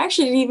I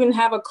actually didn't even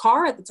have a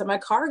car at the time. My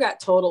car got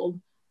totaled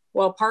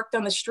while parked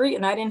on the street,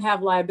 and I didn't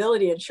have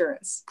liability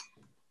insurance,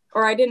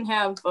 or I didn't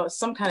have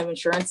some kind of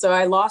insurance. So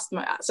I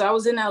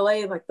was in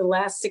LA like the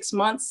last 6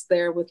 months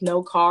there with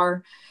no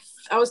car.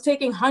 I was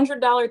taking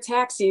 $100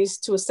 taxis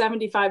to a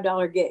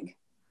 $75 gig.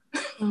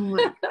 Oh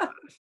my God.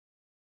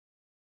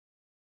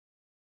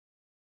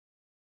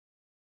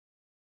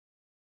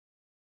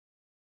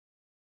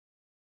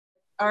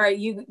 All right,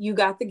 you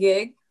got the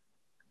gig,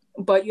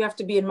 but you have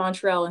to be in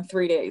Montreal in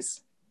 3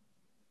 days.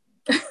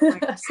 Oh my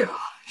gosh.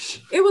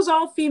 It was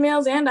all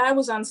females, and I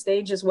was on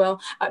stage as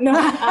well.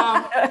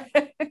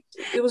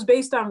 It was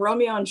based on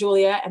Romeo and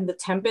Juliet and The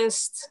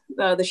Tempest,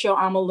 the show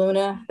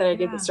Amaluna that I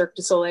did with Cirque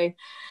du Soleil.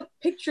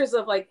 Pictures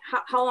of like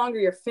how long are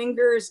your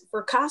fingers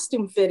for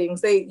costume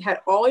fittings. They had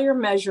all your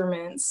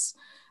measurements,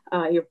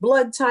 your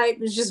blood type.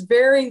 It was just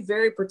very,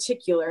 very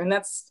particular, and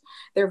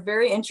they're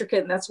very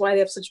intricate, and that's why they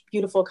have such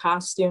beautiful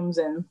costumes,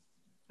 and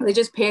they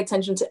just pay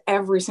attention to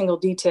every single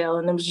detail.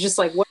 And it was just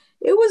like,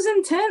 it was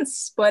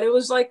intense, but it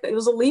was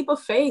a leap of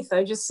faith.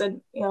 I just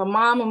said, you know,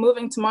 Mom, I'm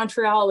moving to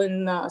Montreal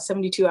in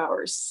 72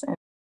 hours. And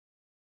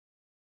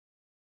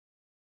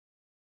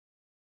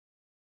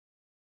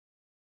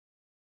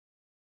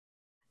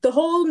the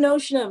whole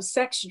notion of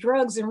sex,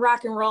 drugs, and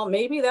rock and roll,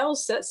 maybe that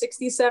was 60s,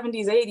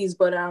 70s, 80s,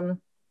 but,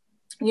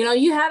 you know,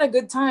 you had a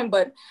good time,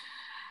 but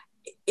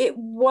it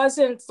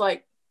wasn't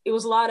like, it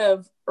was a lot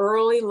of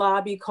early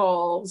lobby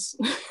calls.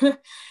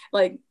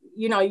 Like,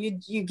 you know,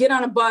 you get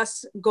on a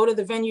bus, go to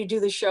the venue, do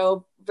the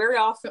show.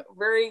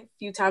 Very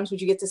few times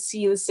would you get to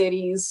see the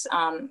cities.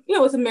 You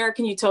know, with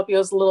American Utopia, it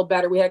was a little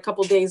better. We had a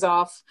couple of days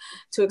off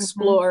to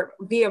explore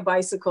via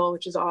bicycle,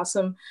 which is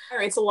awesome.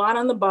 It's a lot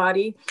on the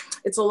body.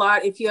 It's a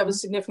lot if you have a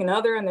significant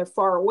other and they're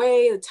far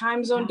away, the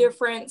time zone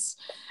difference.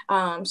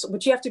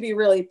 But you have to be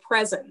really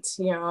present,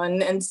 you know,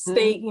 and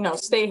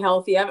stay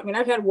healthy. I mean,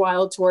 I've had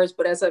wild tours,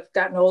 but as I've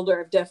gotten older,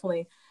 I've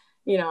definitely,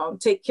 you know,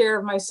 take care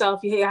of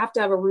myself. You have to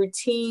have a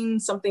routine,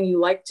 something you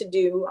like to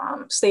do,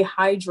 stay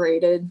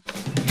hydrated.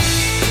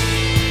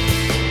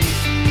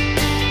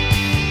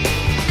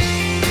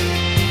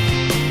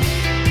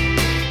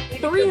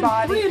 Three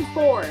and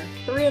four.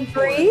 3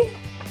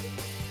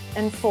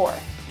 and 4. All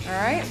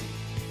right.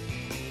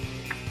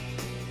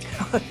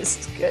 Oh, this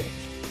is good.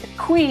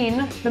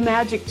 Queen, The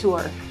Magic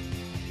Tour,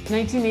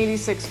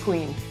 1986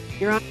 Queen.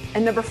 You're on.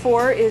 And number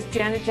 4 is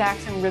Janet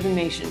Jackson, Rhythm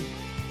Nation.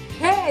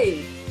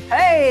 Hey.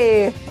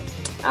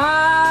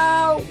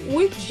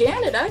 With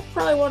Janet, I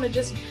probably want to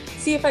just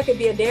see if I could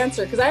be a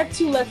dancer, because I have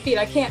 2 left feet.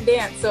 I can't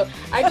dance, so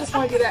I just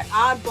want to do that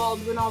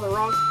oddball doing all the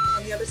wrong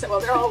on the other side. Well,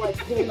 they're all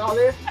like doing all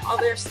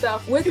their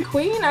stuff. With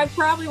Queen, I'd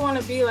probably want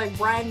to be like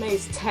Brian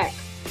May's tech,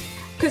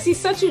 because he's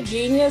such a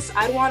genius.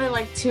 I'd want to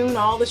like tune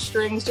all the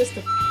strings just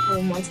to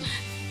him once,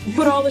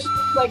 put all the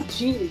like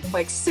G,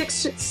 like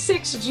six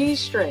G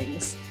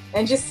strings,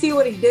 and just see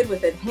what he did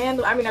with it.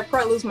 I mean, I'd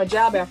probably lose my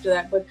job after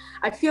that, but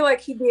I feel like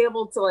he'd be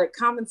able to like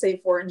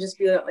compensate for it and just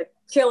be like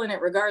killing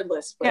it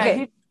regardless. But,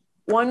 yeah,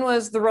 one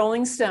was the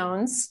Rolling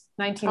Stones,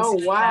 1969.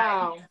 Oh,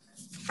 wow.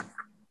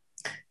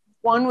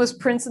 One was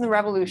Prince and the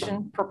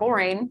Revolution, Purple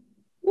Rain.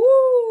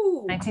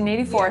 Woo!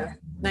 1984, yeah.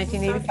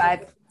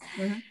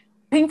 1985.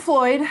 Pink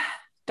Floyd,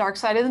 Dark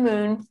Side of the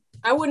Moon.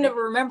 I wouldn't have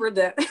remembered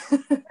that.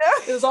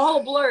 It was all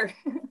a blur.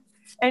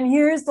 And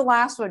here's the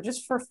last one,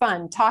 just for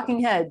fun,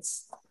 Talking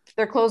Heads.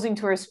 their closing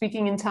tour,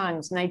 Speaking in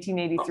Tongues,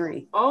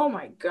 1983. Oh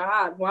my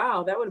God.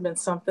 Wow. That would have been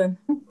something.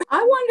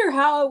 I wonder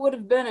how it would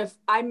have been if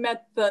I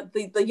met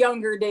the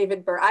younger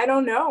David Byrne. I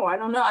don't know.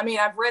 I mean,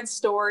 I've read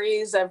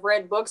stories, I've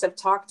read books, I've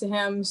talked to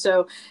him.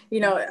 So,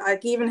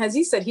 like even as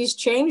he said, he's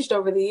changed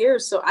over the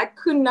years. So I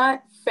could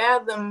not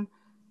fathom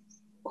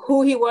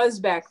who he was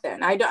back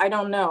then. I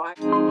don't know.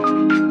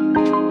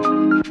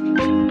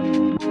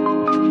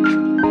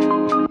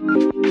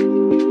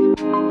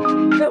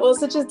 That was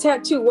such a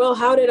tattoo. Well,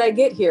 how did I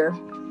get here?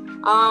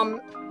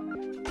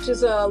 Which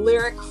is a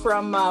lyric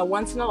from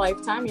Once in a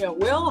Lifetime.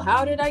 Will,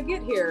 how did I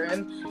get here?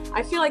 And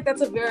I feel like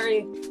that's a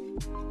very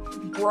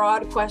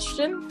broad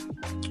question.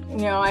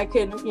 I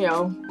could,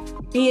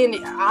 be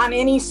on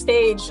any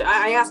stage.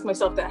 I ask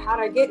myself that, how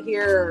did I get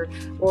here?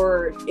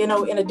 Or in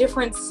a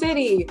different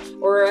city,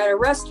 or at a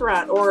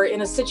restaurant, or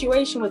in a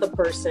situation with a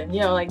person.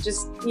 Like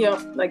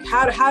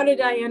how did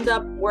I end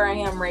up where I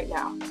am right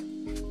now?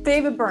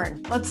 David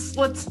Byrne.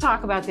 Let's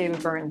talk about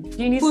David Byrne.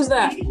 Do you need Who's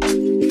that?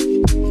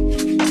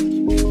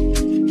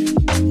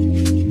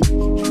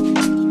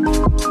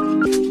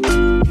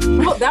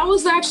 Well, that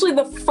was actually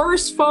the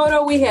first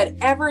photo we had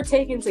ever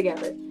taken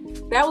together.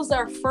 That was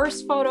our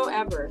first photo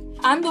ever.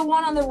 I'm the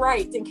one on the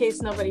right, in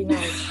case nobody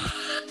knows.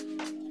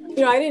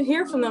 I didn't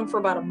hear from them for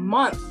about a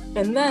month.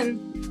 And then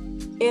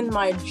in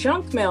my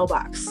junk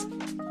mailbox,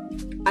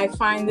 I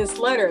find this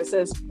letter. It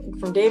says,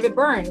 from David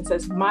Byrne. It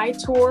says, "My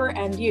tour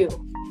and you."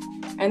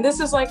 And this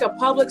is like a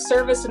public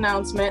service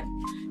announcement.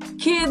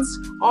 Kids,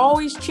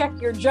 always check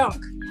your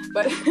junk.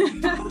 But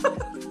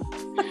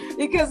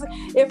because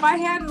if I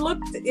hadn't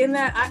looked in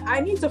that, I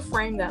need to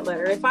frame that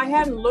letter. If I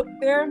hadn't looked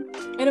there,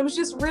 and it was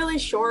just really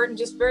short and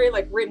just very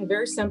written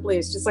very simply.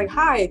 It's just like,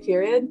 "Hi,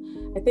 period."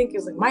 I think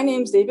it's like, "My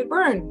name's David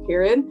Byrne,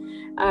 period.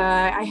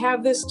 I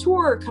have this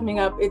tour coming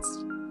up. It's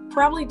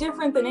probably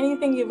different than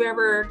anything you've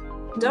ever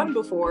done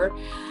before.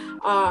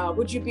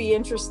 Would you be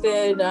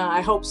interested?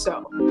 I hope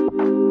so."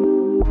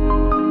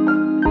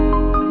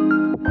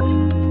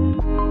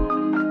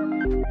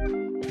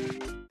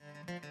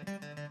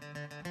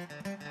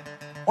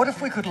 What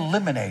if we could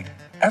eliminate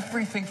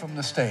everything from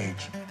the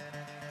stage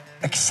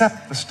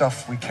except the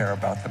stuff we care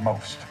about the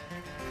most?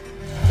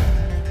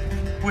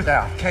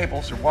 Without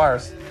cables or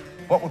wires,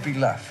 what would be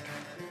left?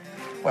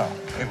 Well,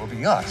 it would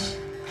be us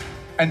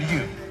and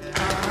you.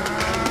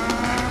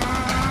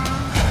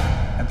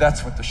 And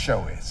that's what the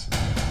show is.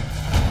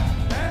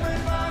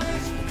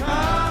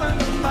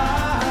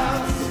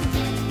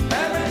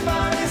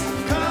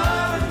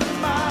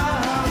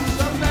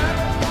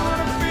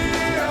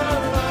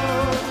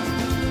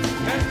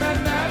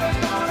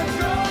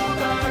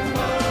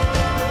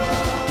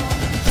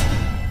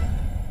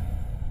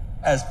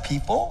 As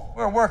people,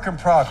 we're a work in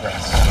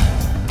progress.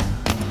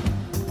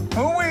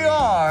 Who we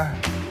are,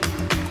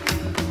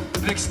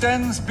 it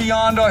extends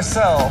beyond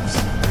ourselves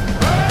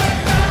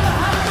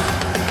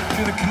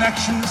to the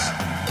connections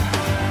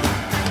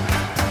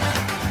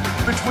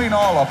between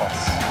all of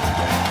us.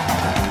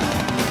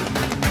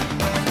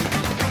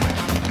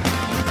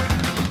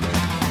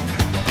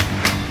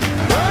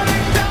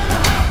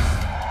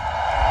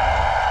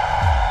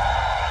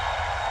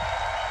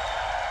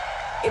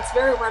 It's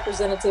very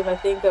representative, I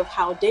think, of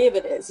how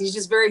David is.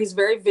 He's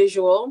very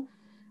visual,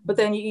 but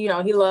then, he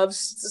loves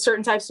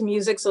certain types of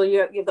music. So you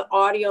have the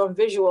audio and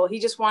visual. He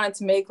just wanted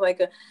to make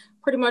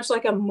pretty much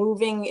like a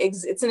moving,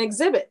 it's an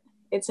exhibit.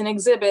 It's an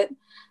exhibit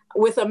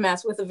with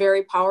a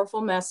very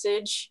powerful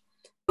message.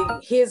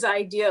 His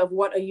idea of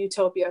what a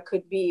utopia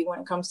could be when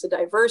it comes to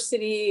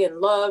diversity and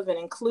love and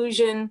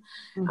inclusion.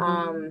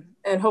 Mm-hmm.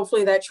 And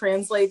hopefully that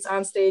translates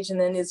on stage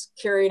and then is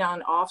carried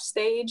on off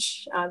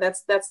stage.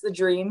 That's the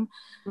dream.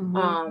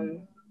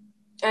 Mm-hmm.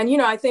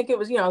 And, I think it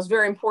was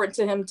very important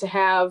to him to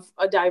have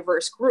a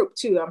diverse group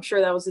too. I'm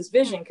sure that was his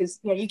vision, because,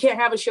 you can't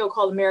have a show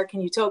called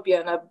American Utopia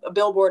and a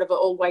billboard of an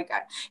old white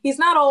guy. He's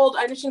not old.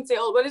 I shouldn't say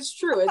old, but it's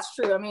true. It's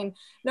true. I mean,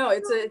 no,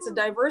 it's a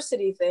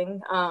diversity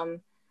thing.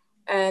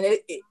 And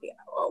it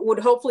would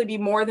hopefully be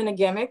more than a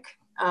gimmick.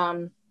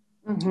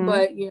 Mm-hmm.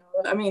 But,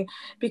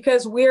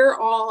 because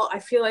I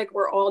feel like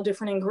we're all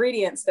different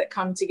ingredients that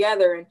come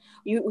together, and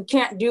we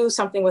can't do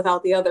something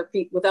without the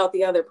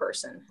other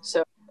person.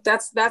 So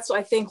that's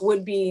I think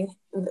would be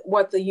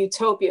what the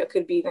utopia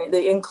could be,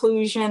 the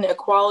inclusion,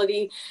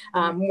 equality,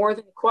 more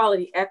than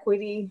equality,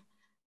 equity.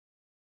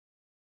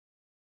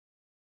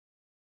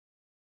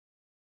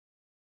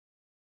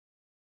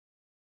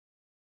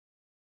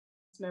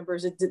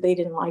 Members, they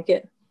didn't like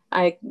it.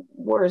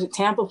 Where is it?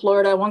 Tampa,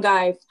 Florida. One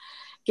guy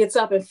gets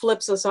up and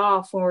flips us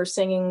off when we're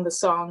singing the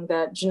song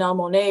that Janelle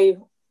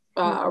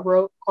Monáe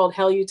wrote called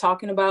 "Hell You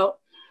Talking About,"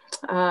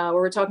 where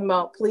we're talking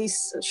about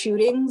police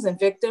shootings and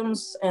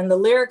victims, and the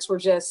lyrics were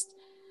just,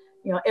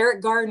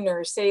 Eric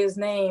Gardner, say his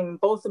name,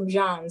 Botham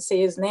Jean, say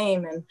his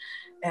name,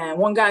 and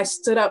one guy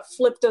stood up,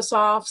 flipped us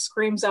off,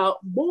 screams out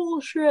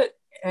 "bullshit,"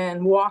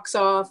 and walks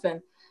off.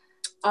 And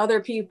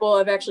other people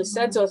have actually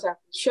said to us after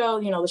the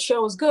show, the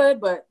show was good,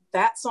 but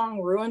that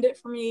song ruined it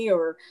for me,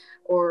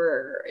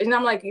 and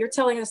I'm like, you're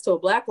telling this to a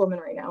Black woman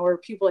right now, or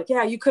people like,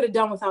 yeah, you could have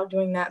done without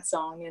doing that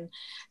song. And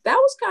that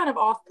was kind of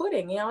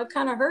off-putting, you know, it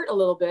kind of hurt a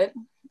little bit.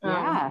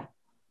 Yeah.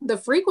 The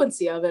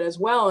frequency of it as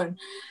well.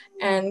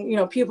 And, you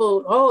know,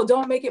 people, oh,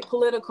 don't make it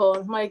political.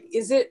 And I'm like,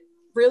 is it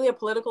really a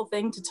political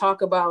thing to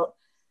talk about,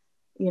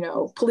 you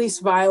know, police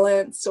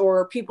violence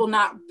or people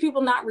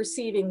not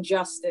receiving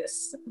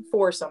justice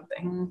for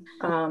something?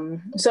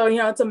 So, you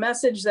know, it's a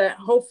message that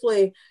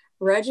hopefully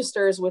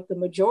registers with the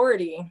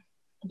majority,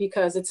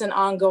 because it's an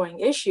ongoing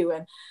issue.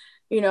 And,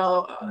 you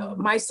know,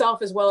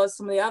 myself, as well as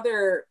some of the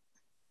other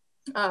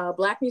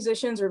Black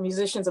musicians or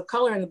musicians of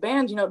color in the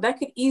band, you know, that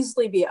could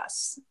easily be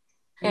us.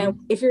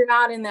 And if you're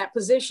not in that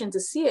position to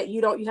see it,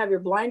 you have your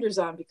blinders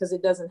on because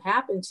it doesn't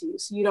happen to you.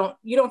 So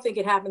you don't think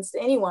it happens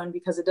to anyone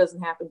because it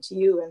doesn't happen to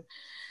you. And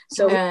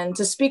so, and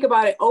to speak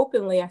about it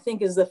openly, I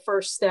think, is the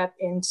first step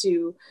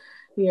into,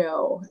 you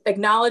know,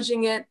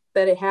 acknowledging it,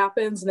 that it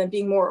happens, and then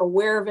being more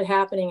aware of it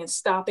happening and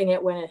stopping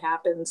it when it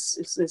happens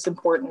is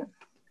important.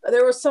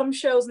 There were some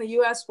shows in the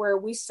US where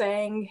we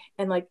sang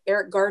and like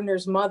Eric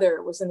Gardner's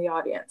mother was in the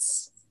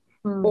audience.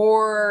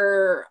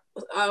 Or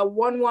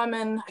one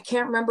woman, I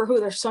can't remember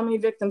who, there's so many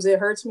victims, it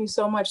hurts me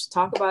so much to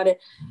talk about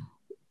it.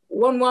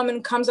 One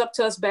woman comes up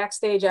to us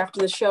backstage after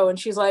the show and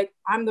she's like,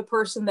 I'm the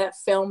person that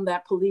filmed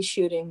that police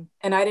shooting,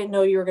 and I didn't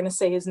know you were going to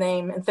say his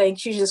name. And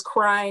she's just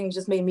crying,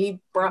 just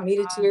brought me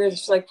to tears.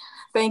 She's like,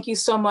 thank you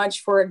so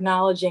much for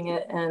acknowledging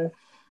it. And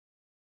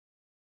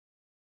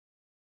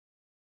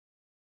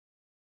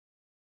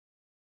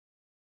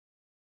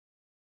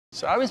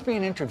So I was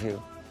being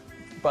interviewed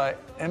by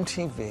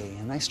MTV,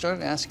 and they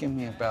started asking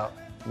me about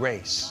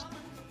race.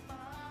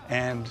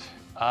 And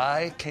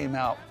I came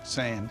out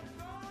saying,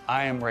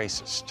 I am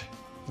racist.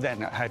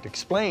 Then I had to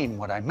explain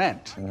what I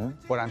meant.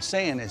 What I'm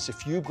saying is,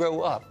 if you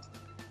grow up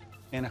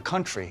in a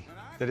country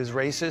that is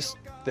racist,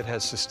 that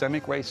has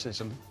systemic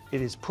racism,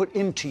 it is put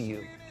into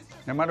you.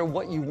 No matter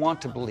what you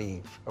want to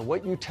believe or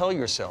what you tell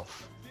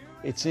yourself,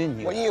 it's in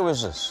you. What year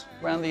was this?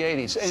 Around the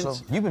 80s. So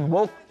you've been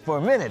woke for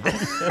a minute.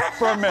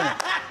 For a minute.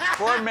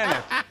 For a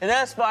minute. And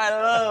that's why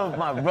I love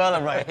my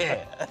brother right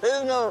here.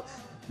 There's no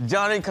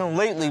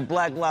Johnny-come-lately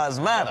Black Lives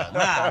Matter.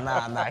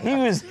 Nah. He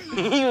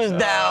was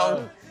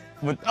down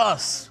with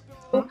us.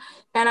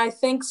 And I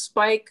think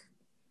Spike,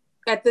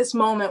 at this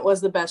moment,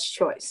 was the best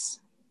choice.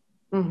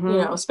 You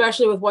know,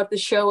 especially with what the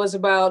show was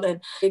about.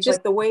 And it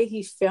just, the way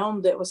he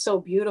filmed it was so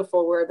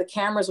beautiful, where the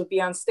cameras would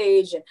be on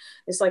stage and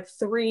it's like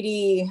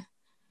 3D,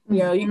 you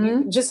know,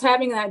 you just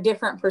having that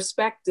different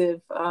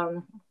perspective.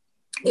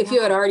 If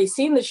you had already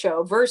seen the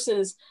show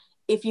versus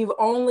if you've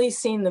only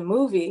seen the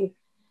movie.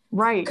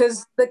 Right.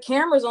 Because the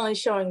camera's only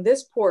showing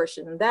this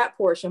portion, that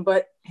portion,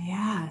 but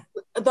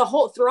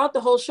throughout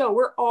the whole show,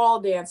 we're all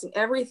dancing.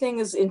 Everything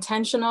is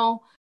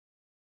intentional.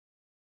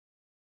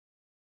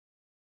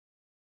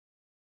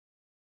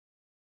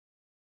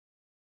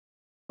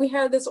 We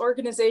had this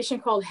organization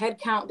called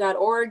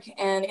headcount.org,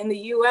 and in the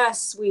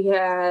US we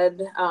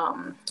had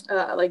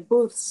like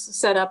booths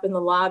set up in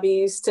the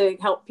lobbies to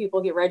help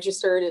people get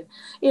registered. And,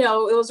 you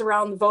know, it was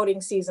around the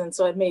voting season,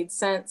 so it made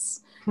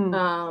sense. You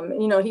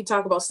know, he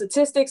talked about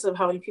statistics of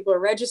how many people are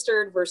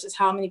registered versus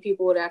how many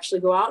people would actually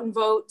go out and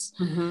vote.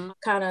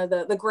 Kind of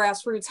the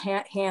grassroots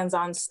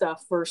hands-on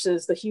stuff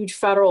versus the huge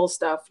federal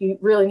stuff. You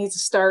really need to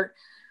start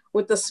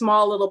with the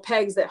small little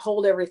pegs that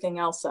hold everything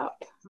else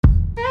up.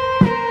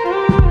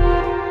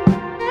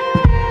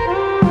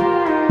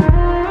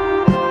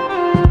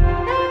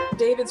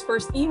 David's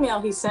first email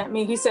he sent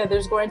me, he said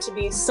there's going to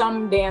be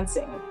some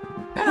dancing.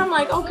 And I'm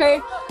like, okay,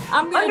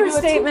 I'm going to do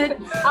a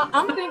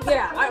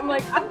two-step. I'm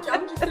like,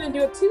 I'm just going to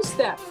do a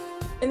two-step.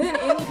 And then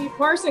Annie B.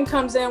 Parson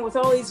comes in with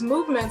all these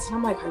movements. And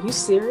I'm like, are you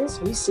serious?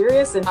 Are you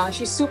serious? And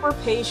she's super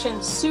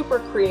patient, super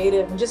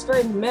creative, and just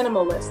very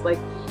minimalist. Like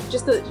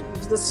just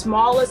the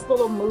smallest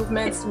little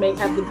movements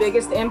have the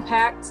biggest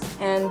impact.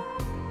 And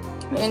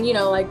you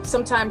know, like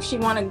sometimes she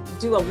want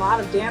to do a lot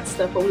of dance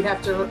stuff, but we'd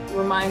have to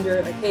remind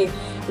her, like, hey,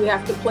 we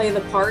have to play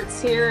the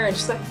parts here. And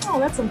she's like, oh,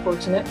 that's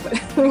unfortunate.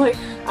 But I'm like,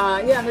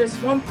 yeah, and there's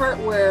one part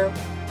where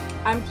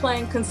I'm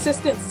playing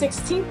consistent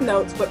 16th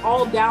notes, but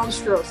all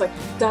downstrokes, like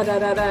da da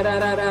da da da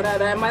da da da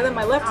da. And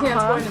my left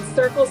hand's going in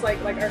circles, like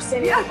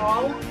Arsenio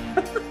Hall.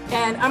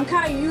 And I'm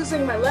kind of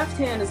using my left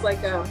hand as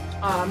like a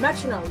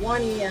metronome,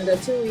 1E and a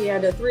 2E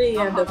and a 3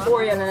 and a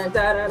 4 and a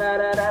da da da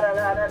da da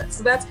da da.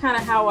 So that's kind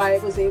of how I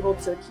was able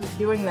to keep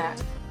doing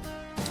that.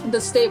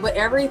 But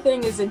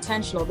everything is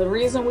intentional. The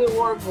reason we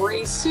wore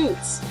gray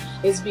suits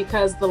is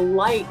because the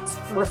light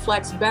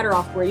reflects better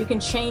off gray. You can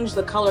change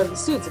the color of the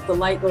suits. If the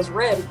light goes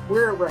red,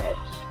 we're red.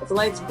 If the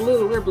light's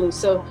blue, we're blue.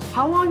 So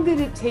how long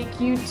did it take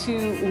you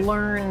to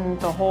learn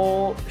the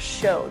whole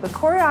show, the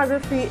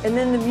choreography, and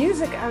then the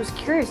music? I was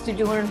curious, did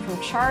you learn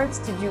from charts?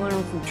 Did you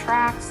learn from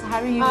tracks?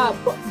 How do you?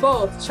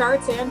 Both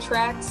charts and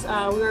tracks.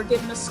 We were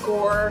given a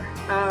score.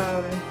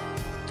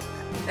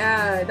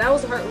 That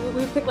was hard.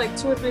 We picked like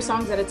 2 or 3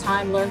 songs at a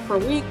time, learned for a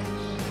week.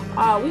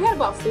 We had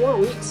about 4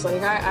 weeks.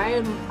 Like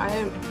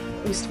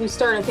we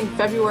started, I think,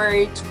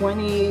 February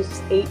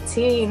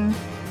 2018.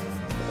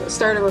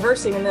 started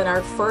rehearsing, and then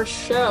our first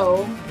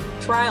show,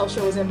 trial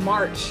show, was in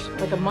March,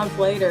 like a month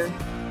later.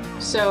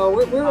 So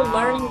we were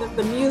learning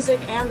the music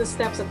and the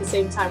steps at the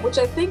same time, which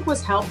I think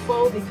was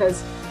helpful,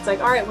 because it's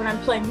like, all right, when I'm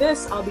playing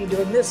this, I'll be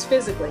doing this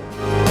physically.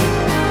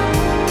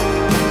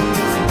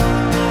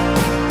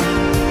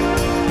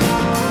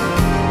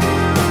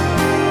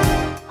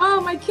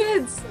 Oh, my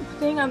kids! The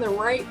thing on the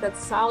right,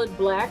 that's solid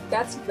black,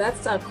 that's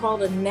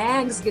called a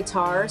Nags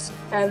guitar,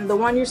 and the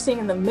one you're seeing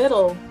in the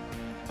middle,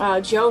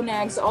 Joe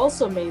Nags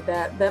also made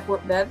that.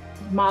 That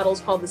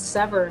model's called the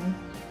Severn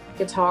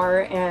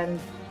guitar, and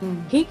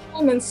he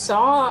came and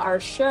saw our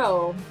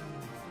show,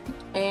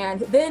 and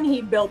then he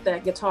built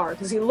that guitar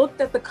because he looked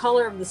at the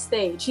color of the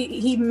stage.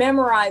 He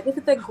memorized, look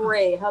at the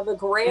gray, how the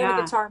gray on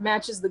the guitar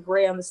matches the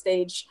gray on the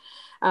stage.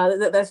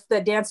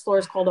 The dance floor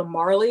is called a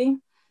Marley.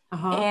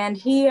 And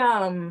he,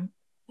 and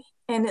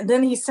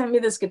then he sent me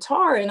this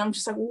guitar, and I'm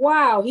just like,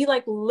 wow, he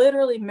like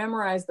literally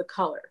memorized the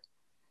color.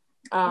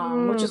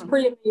 Which is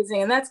pretty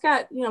amazing. And that's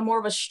got, you know, more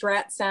of a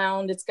Strat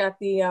sound. It's got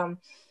the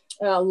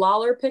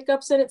Lawler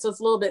pickups in it, so it's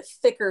a little bit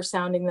thicker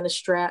sounding than a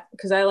Strat,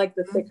 because I like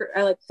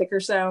thicker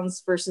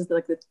sounds versus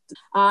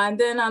and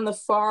then on the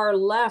far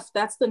left,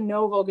 that's the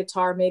Novo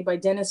guitar made by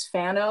Dennis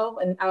Fano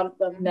and out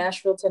of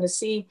Nashville,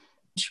 Tennessee.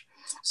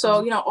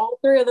 So, you know, all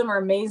three of them are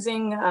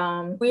amazing.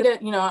 We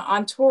did, you know,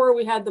 on tour,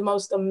 we had the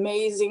most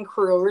amazing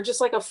crew. We're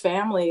just like a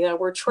family.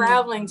 We're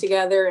traveling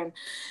together,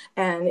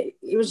 and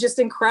it was just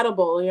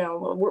incredible. You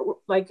know,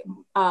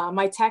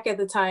 my tech at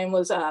the time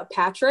was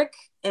Patrick,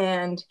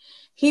 and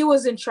he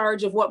was in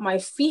charge of what my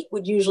feet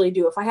would usually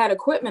do if I had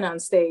equipment on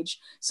stage.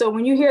 So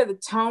when you hear the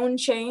tone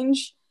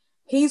change,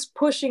 he's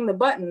pushing the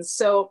buttons.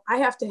 So I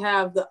have to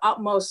have the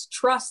utmost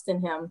trust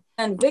in him.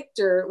 And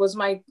Victor was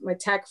my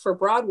tech for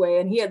Broadway,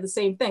 and he had the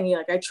same thing.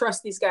 I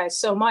trust these guys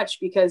so much,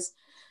 because,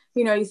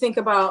 you know, you think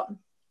about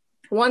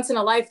once in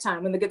a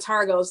lifetime when the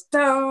guitar goes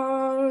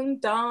dong,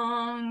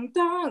 dong,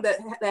 dong,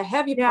 that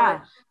heavy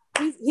part,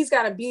 he's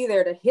got to be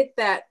there to hit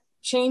that,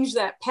 change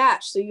that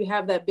patch, so you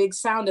have that big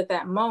sound at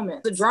that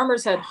moment. The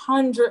drummers had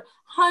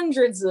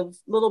hundreds of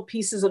little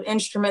pieces of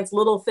instruments,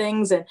 little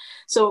things, and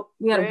so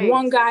you had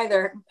one guy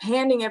there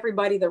handing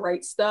everybody the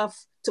right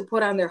stuff to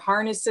put on their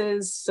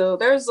harnesses. So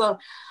there's a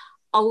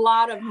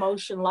lot of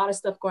motion, a lot of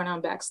stuff going on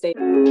backstage.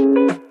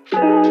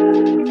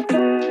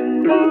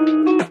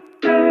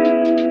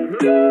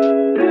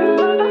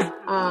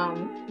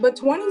 But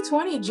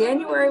 2020,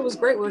 January was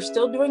great. We're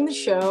still doing the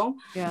show.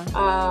 You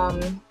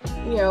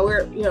know,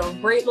 we're, you know,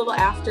 great little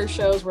after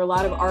shows where a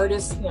lot of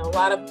artists, you know, a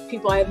lot of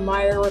people I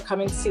admire were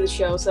coming to see the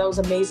show. So that was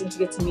amazing to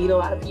get to meet a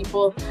lot of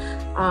people.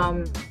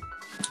 And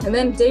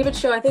then David's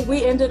show, I think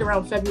we ended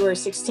around February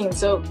 16th.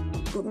 So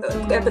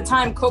at the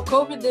time,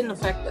 COVID didn't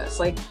affect us.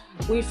 Like,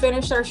 we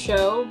finished our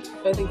show,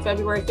 I think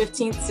February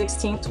 15th,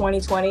 16th,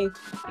 2020.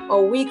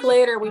 A week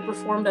later, we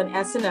performed on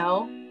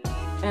SNL.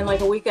 And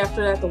like a week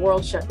after that, the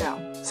world shut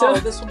down. So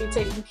this will be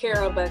taken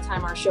care of by the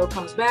time our show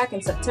comes back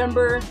in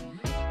September.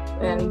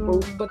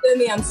 But then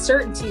the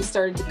uncertainty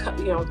started to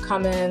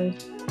come in,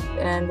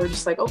 and we're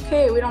just like,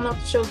 okay, we don't know if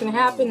the show's gonna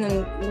happen,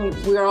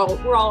 and we're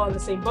all on the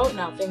same boat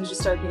now. Things just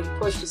started getting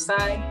pushed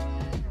aside,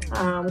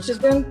 which has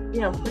been,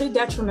 you know, pretty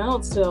detrimental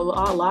to a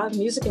lot of the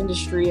music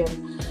industry,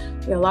 and,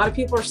 you know, a lot of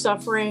people are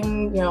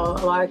suffering. You know,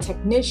 a lot of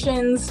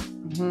technicians.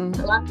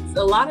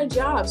 A lot of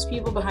jobs,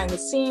 people behind the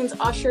scenes,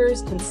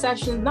 ushers,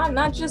 concessions,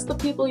 not just the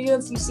people you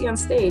see on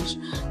stage.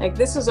 Like,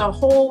 this is a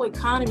whole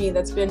economy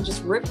that's been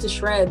just ripped to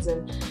shreds,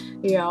 and,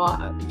 you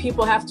know,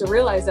 people have to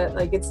realize that,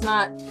 like, it's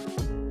not,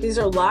 these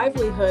are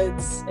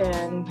livelihoods,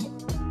 and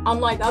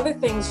unlike other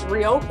things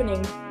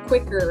reopening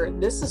quicker,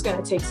 this is going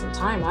to take some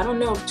time. I don't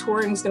know if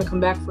touring is going to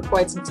come back for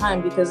quite some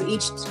time, because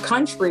each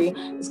country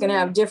is going to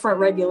have different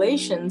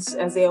regulations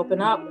as they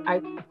open up.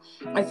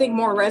 I think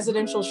more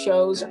residential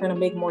shows are going to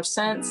make more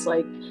sense,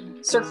 like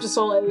Cirque du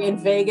Soleil in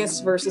Vegas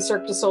versus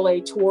Cirque du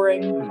Soleil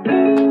touring.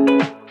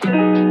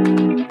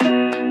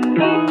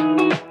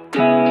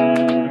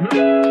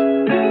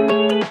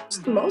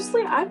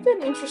 Mostly, I've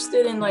been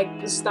interested in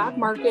like the stock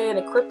market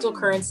and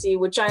cryptocurrency,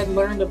 which I had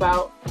learned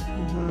about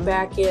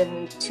back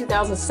in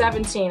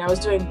 2017. I was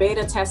doing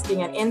beta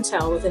testing at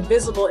Intel with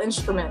Invisible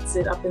Instruments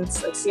up in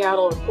like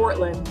Seattle and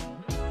Portland.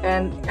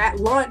 And at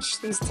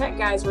lunch, these tech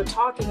guys were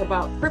talking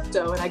about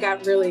crypto, and I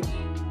got really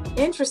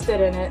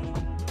interested in it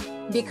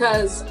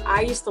because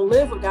I used to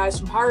live with guys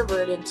from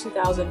Harvard in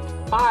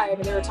 2005,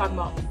 and they were talking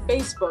about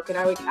Facebook, and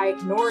I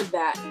ignored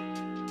that.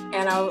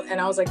 And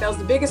I was like, that was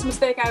the biggest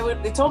mistake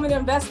they told me to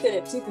invest in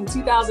it in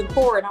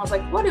 2004. And I was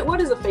like,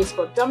 what is a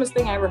Facebook? Dumbest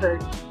thing I ever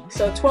heard.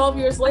 So 12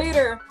 years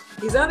later,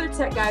 these other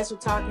tech guys were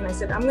talking. I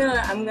said, I'm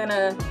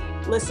gonna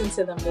listen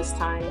to them this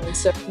time. And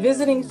so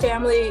visiting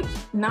family,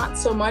 not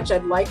so much.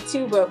 I'd like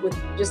to, but with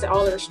just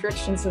all the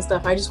restrictions and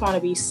stuff, I just want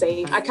to be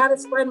safe. I kind of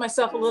spread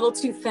myself a little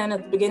too thin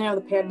at the beginning of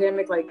the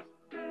pandemic. Like,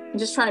 I'm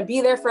just trying to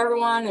be there for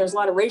everyone. There's a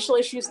lot of racial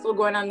issues still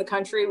going on in the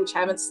country, which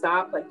haven't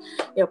stopped. Like,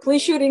 you know,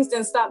 police shootings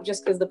didn't stop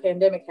just because the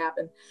pandemic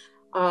happened.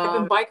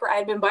 I'd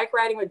been bike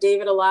riding with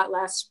David a lot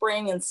last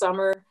spring and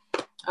summer.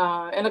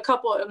 and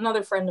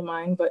another friend of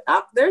mine. But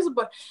there's a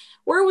book.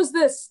 Where was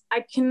this?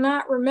 I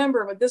cannot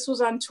remember, but this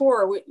was on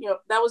tour.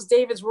 That was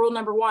David's rule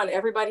number 1.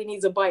 Everybody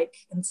needs a bike.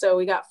 And so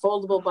we got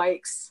foldable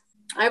bikes.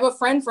 I have a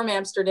friend from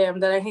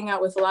Amsterdam that I hang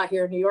out with a lot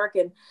here in New York,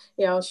 and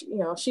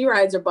she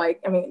rides her bike.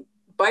 I mean,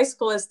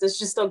 bicyclist is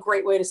just a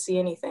great way to see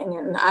anything,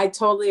 and I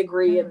totally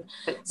agree. And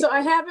so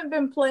I haven't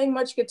been playing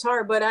much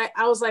guitar, but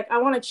I was like, I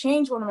want to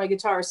change one of my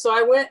guitars. So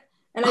I went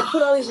and I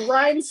put all these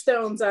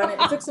rhinestones on it.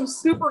 I took some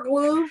super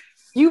glue.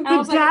 You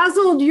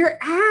bedazzled your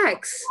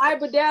axe. I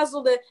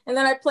bedazzled it, and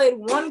then I played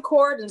one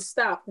chord and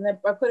stopped, and then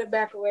I put it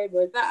back away.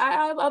 But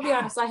I'll be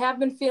honest, I have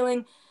been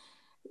feeling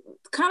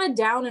kind of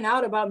down and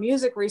out about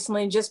music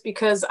recently, just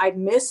because I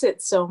miss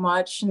it so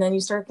much. And then you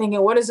start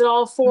thinking, what is it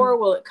all for?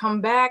 Will it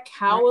come back?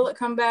 How will it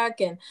come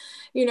back? And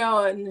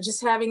and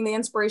just having the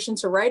inspiration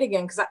to write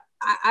again, because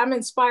I'm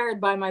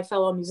inspired by my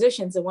fellow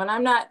musicians, and when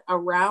I'm not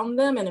around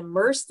them and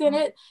immersed in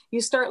it,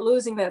 you start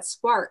losing that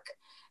spark.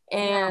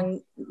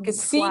 And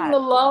seeing the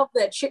love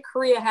that Chick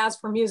Corea has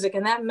for music,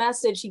 and that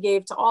message he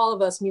gave to all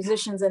of us,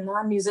 musicians and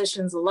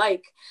non-musicians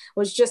alike,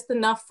 was just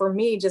enough for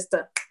me just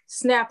to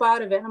snap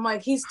out of it. And I'm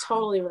like, he's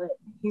totally right.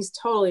 He's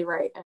totally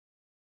right.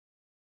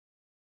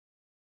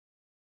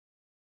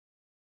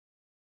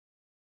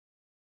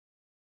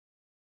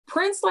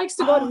 Prince likes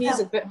to go to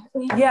music.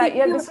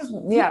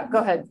 Go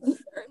ahead. It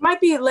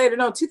might be later.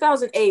 No,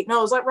 2008. No,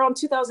 it was like around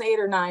 2008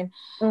 or 9.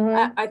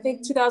 I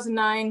think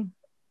 2009.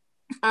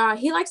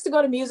 He likes to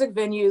go to music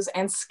venues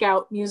and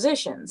scout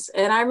musicians.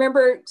 And I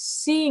remember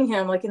seeing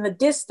him like in the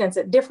distance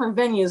at different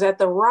venues, at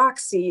the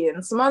Roxy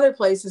and some other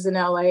places in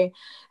LA,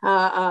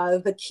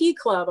 the Key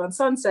Club on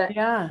Sunset.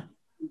 Yeah.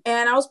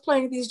 And I was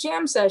playing these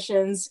jam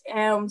sessions,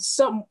 and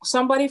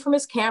somebody from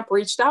his camp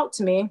reached out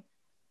to me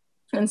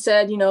and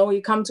said, will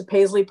you come to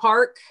Paisley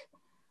Park?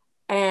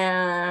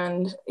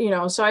 And,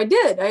 so I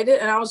did.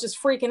 And I was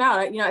just freaking out.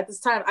 At this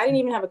time, I didn't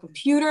even have a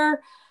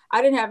computer.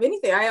 I didn't have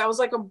anything. I was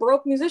like a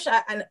broke musician,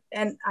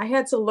 and I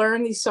had to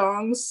learn these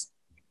songs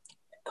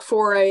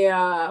for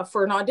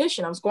an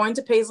audition. I was going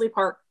to Paisley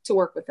Park to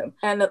work with him,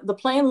 and the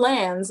plane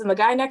lands, and the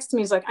guy next to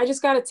me is like, I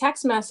just got a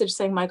text message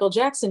saying Michael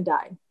Jackson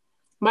died.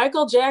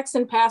 Michael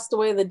Jackson passed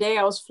away the day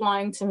I was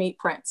flying to meet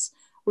Prince.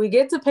 We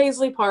get to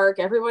Paisley Park,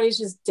 everybody's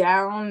just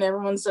down.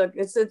 Everyone's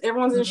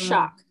in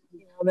shock.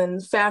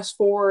 Then fast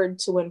forward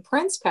to when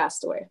Prince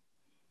passed away.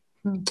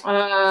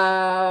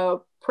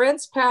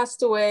 Prince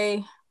passed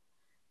away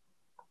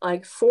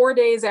like 4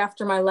 days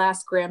after my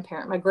last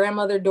grandparent. My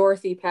grandmother,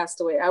 Dorothy, passed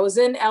away. I was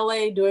in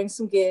LA doing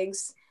some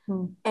gigs,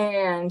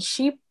 and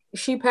she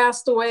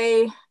passed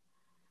away.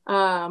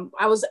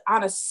 I was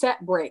on a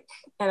set break,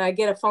 and I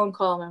get a phone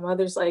call. My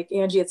mother's like,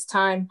 Angie, it's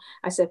time.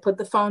 I said, put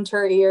the phone to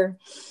her ear.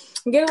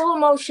 I get a little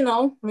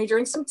emotional. Let me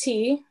drink some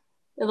tea.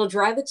 It'll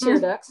dry the tear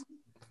ducts.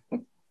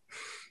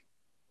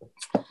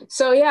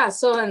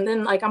 And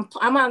then like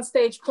I'm on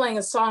stage playing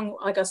a song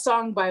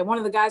by one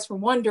of the guys from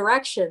One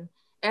Direction,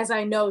 as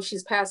I know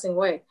she's passing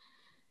away.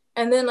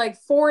 And then like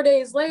 4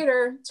 days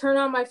later, turn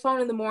on my phone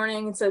in the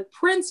morning and said,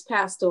 Prince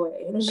passed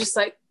away. And it was just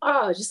like,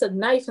 just a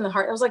knife in the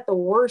heart. It was like the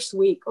worst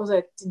week. It was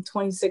like in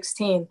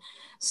 2016.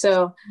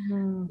 So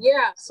even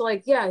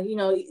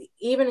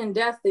in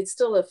death, it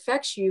still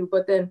affects you,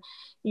 but then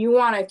you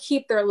want to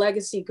keep their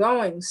legacy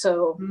going.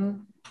 So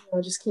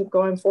just keep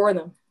going for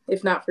them,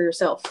 if not for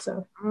yourself.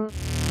 So.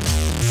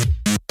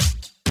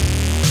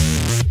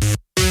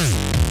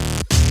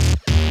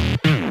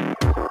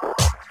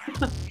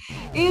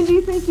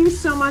 Angie, thank you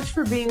so much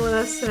for being with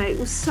us tonight. It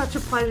was such a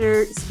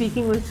pleasure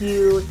speaking with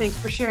you. Thanks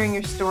for sharing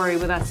your story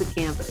with us at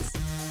campus.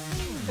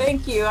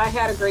 Thank you. I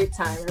had a great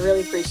time. I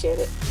really appreciate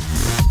it.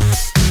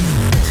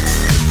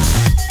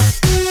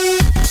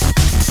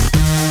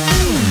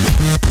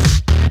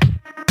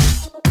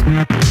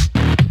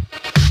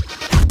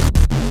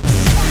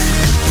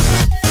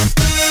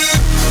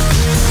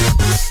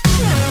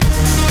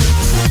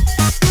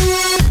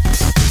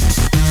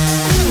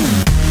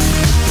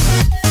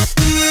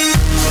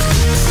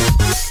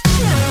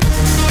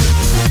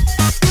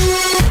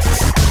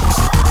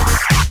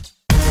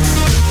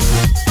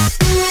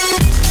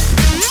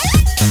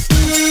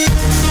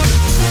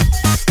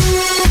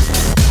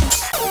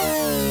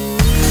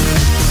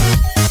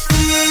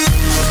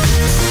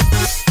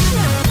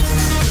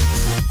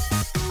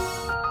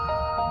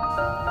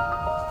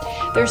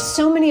 There's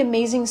so many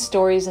amazing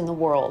stories in the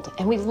world,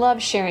 and we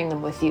love sharing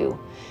them with you.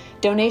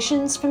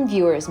 Donations from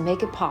viewers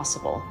make it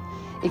possible.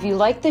 If you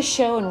like this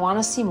show and want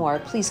to see more,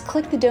 please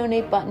click the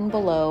donate button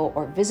below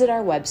or visit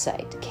our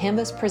website,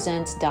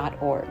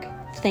 canvaspresents.org.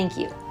 Thank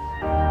you.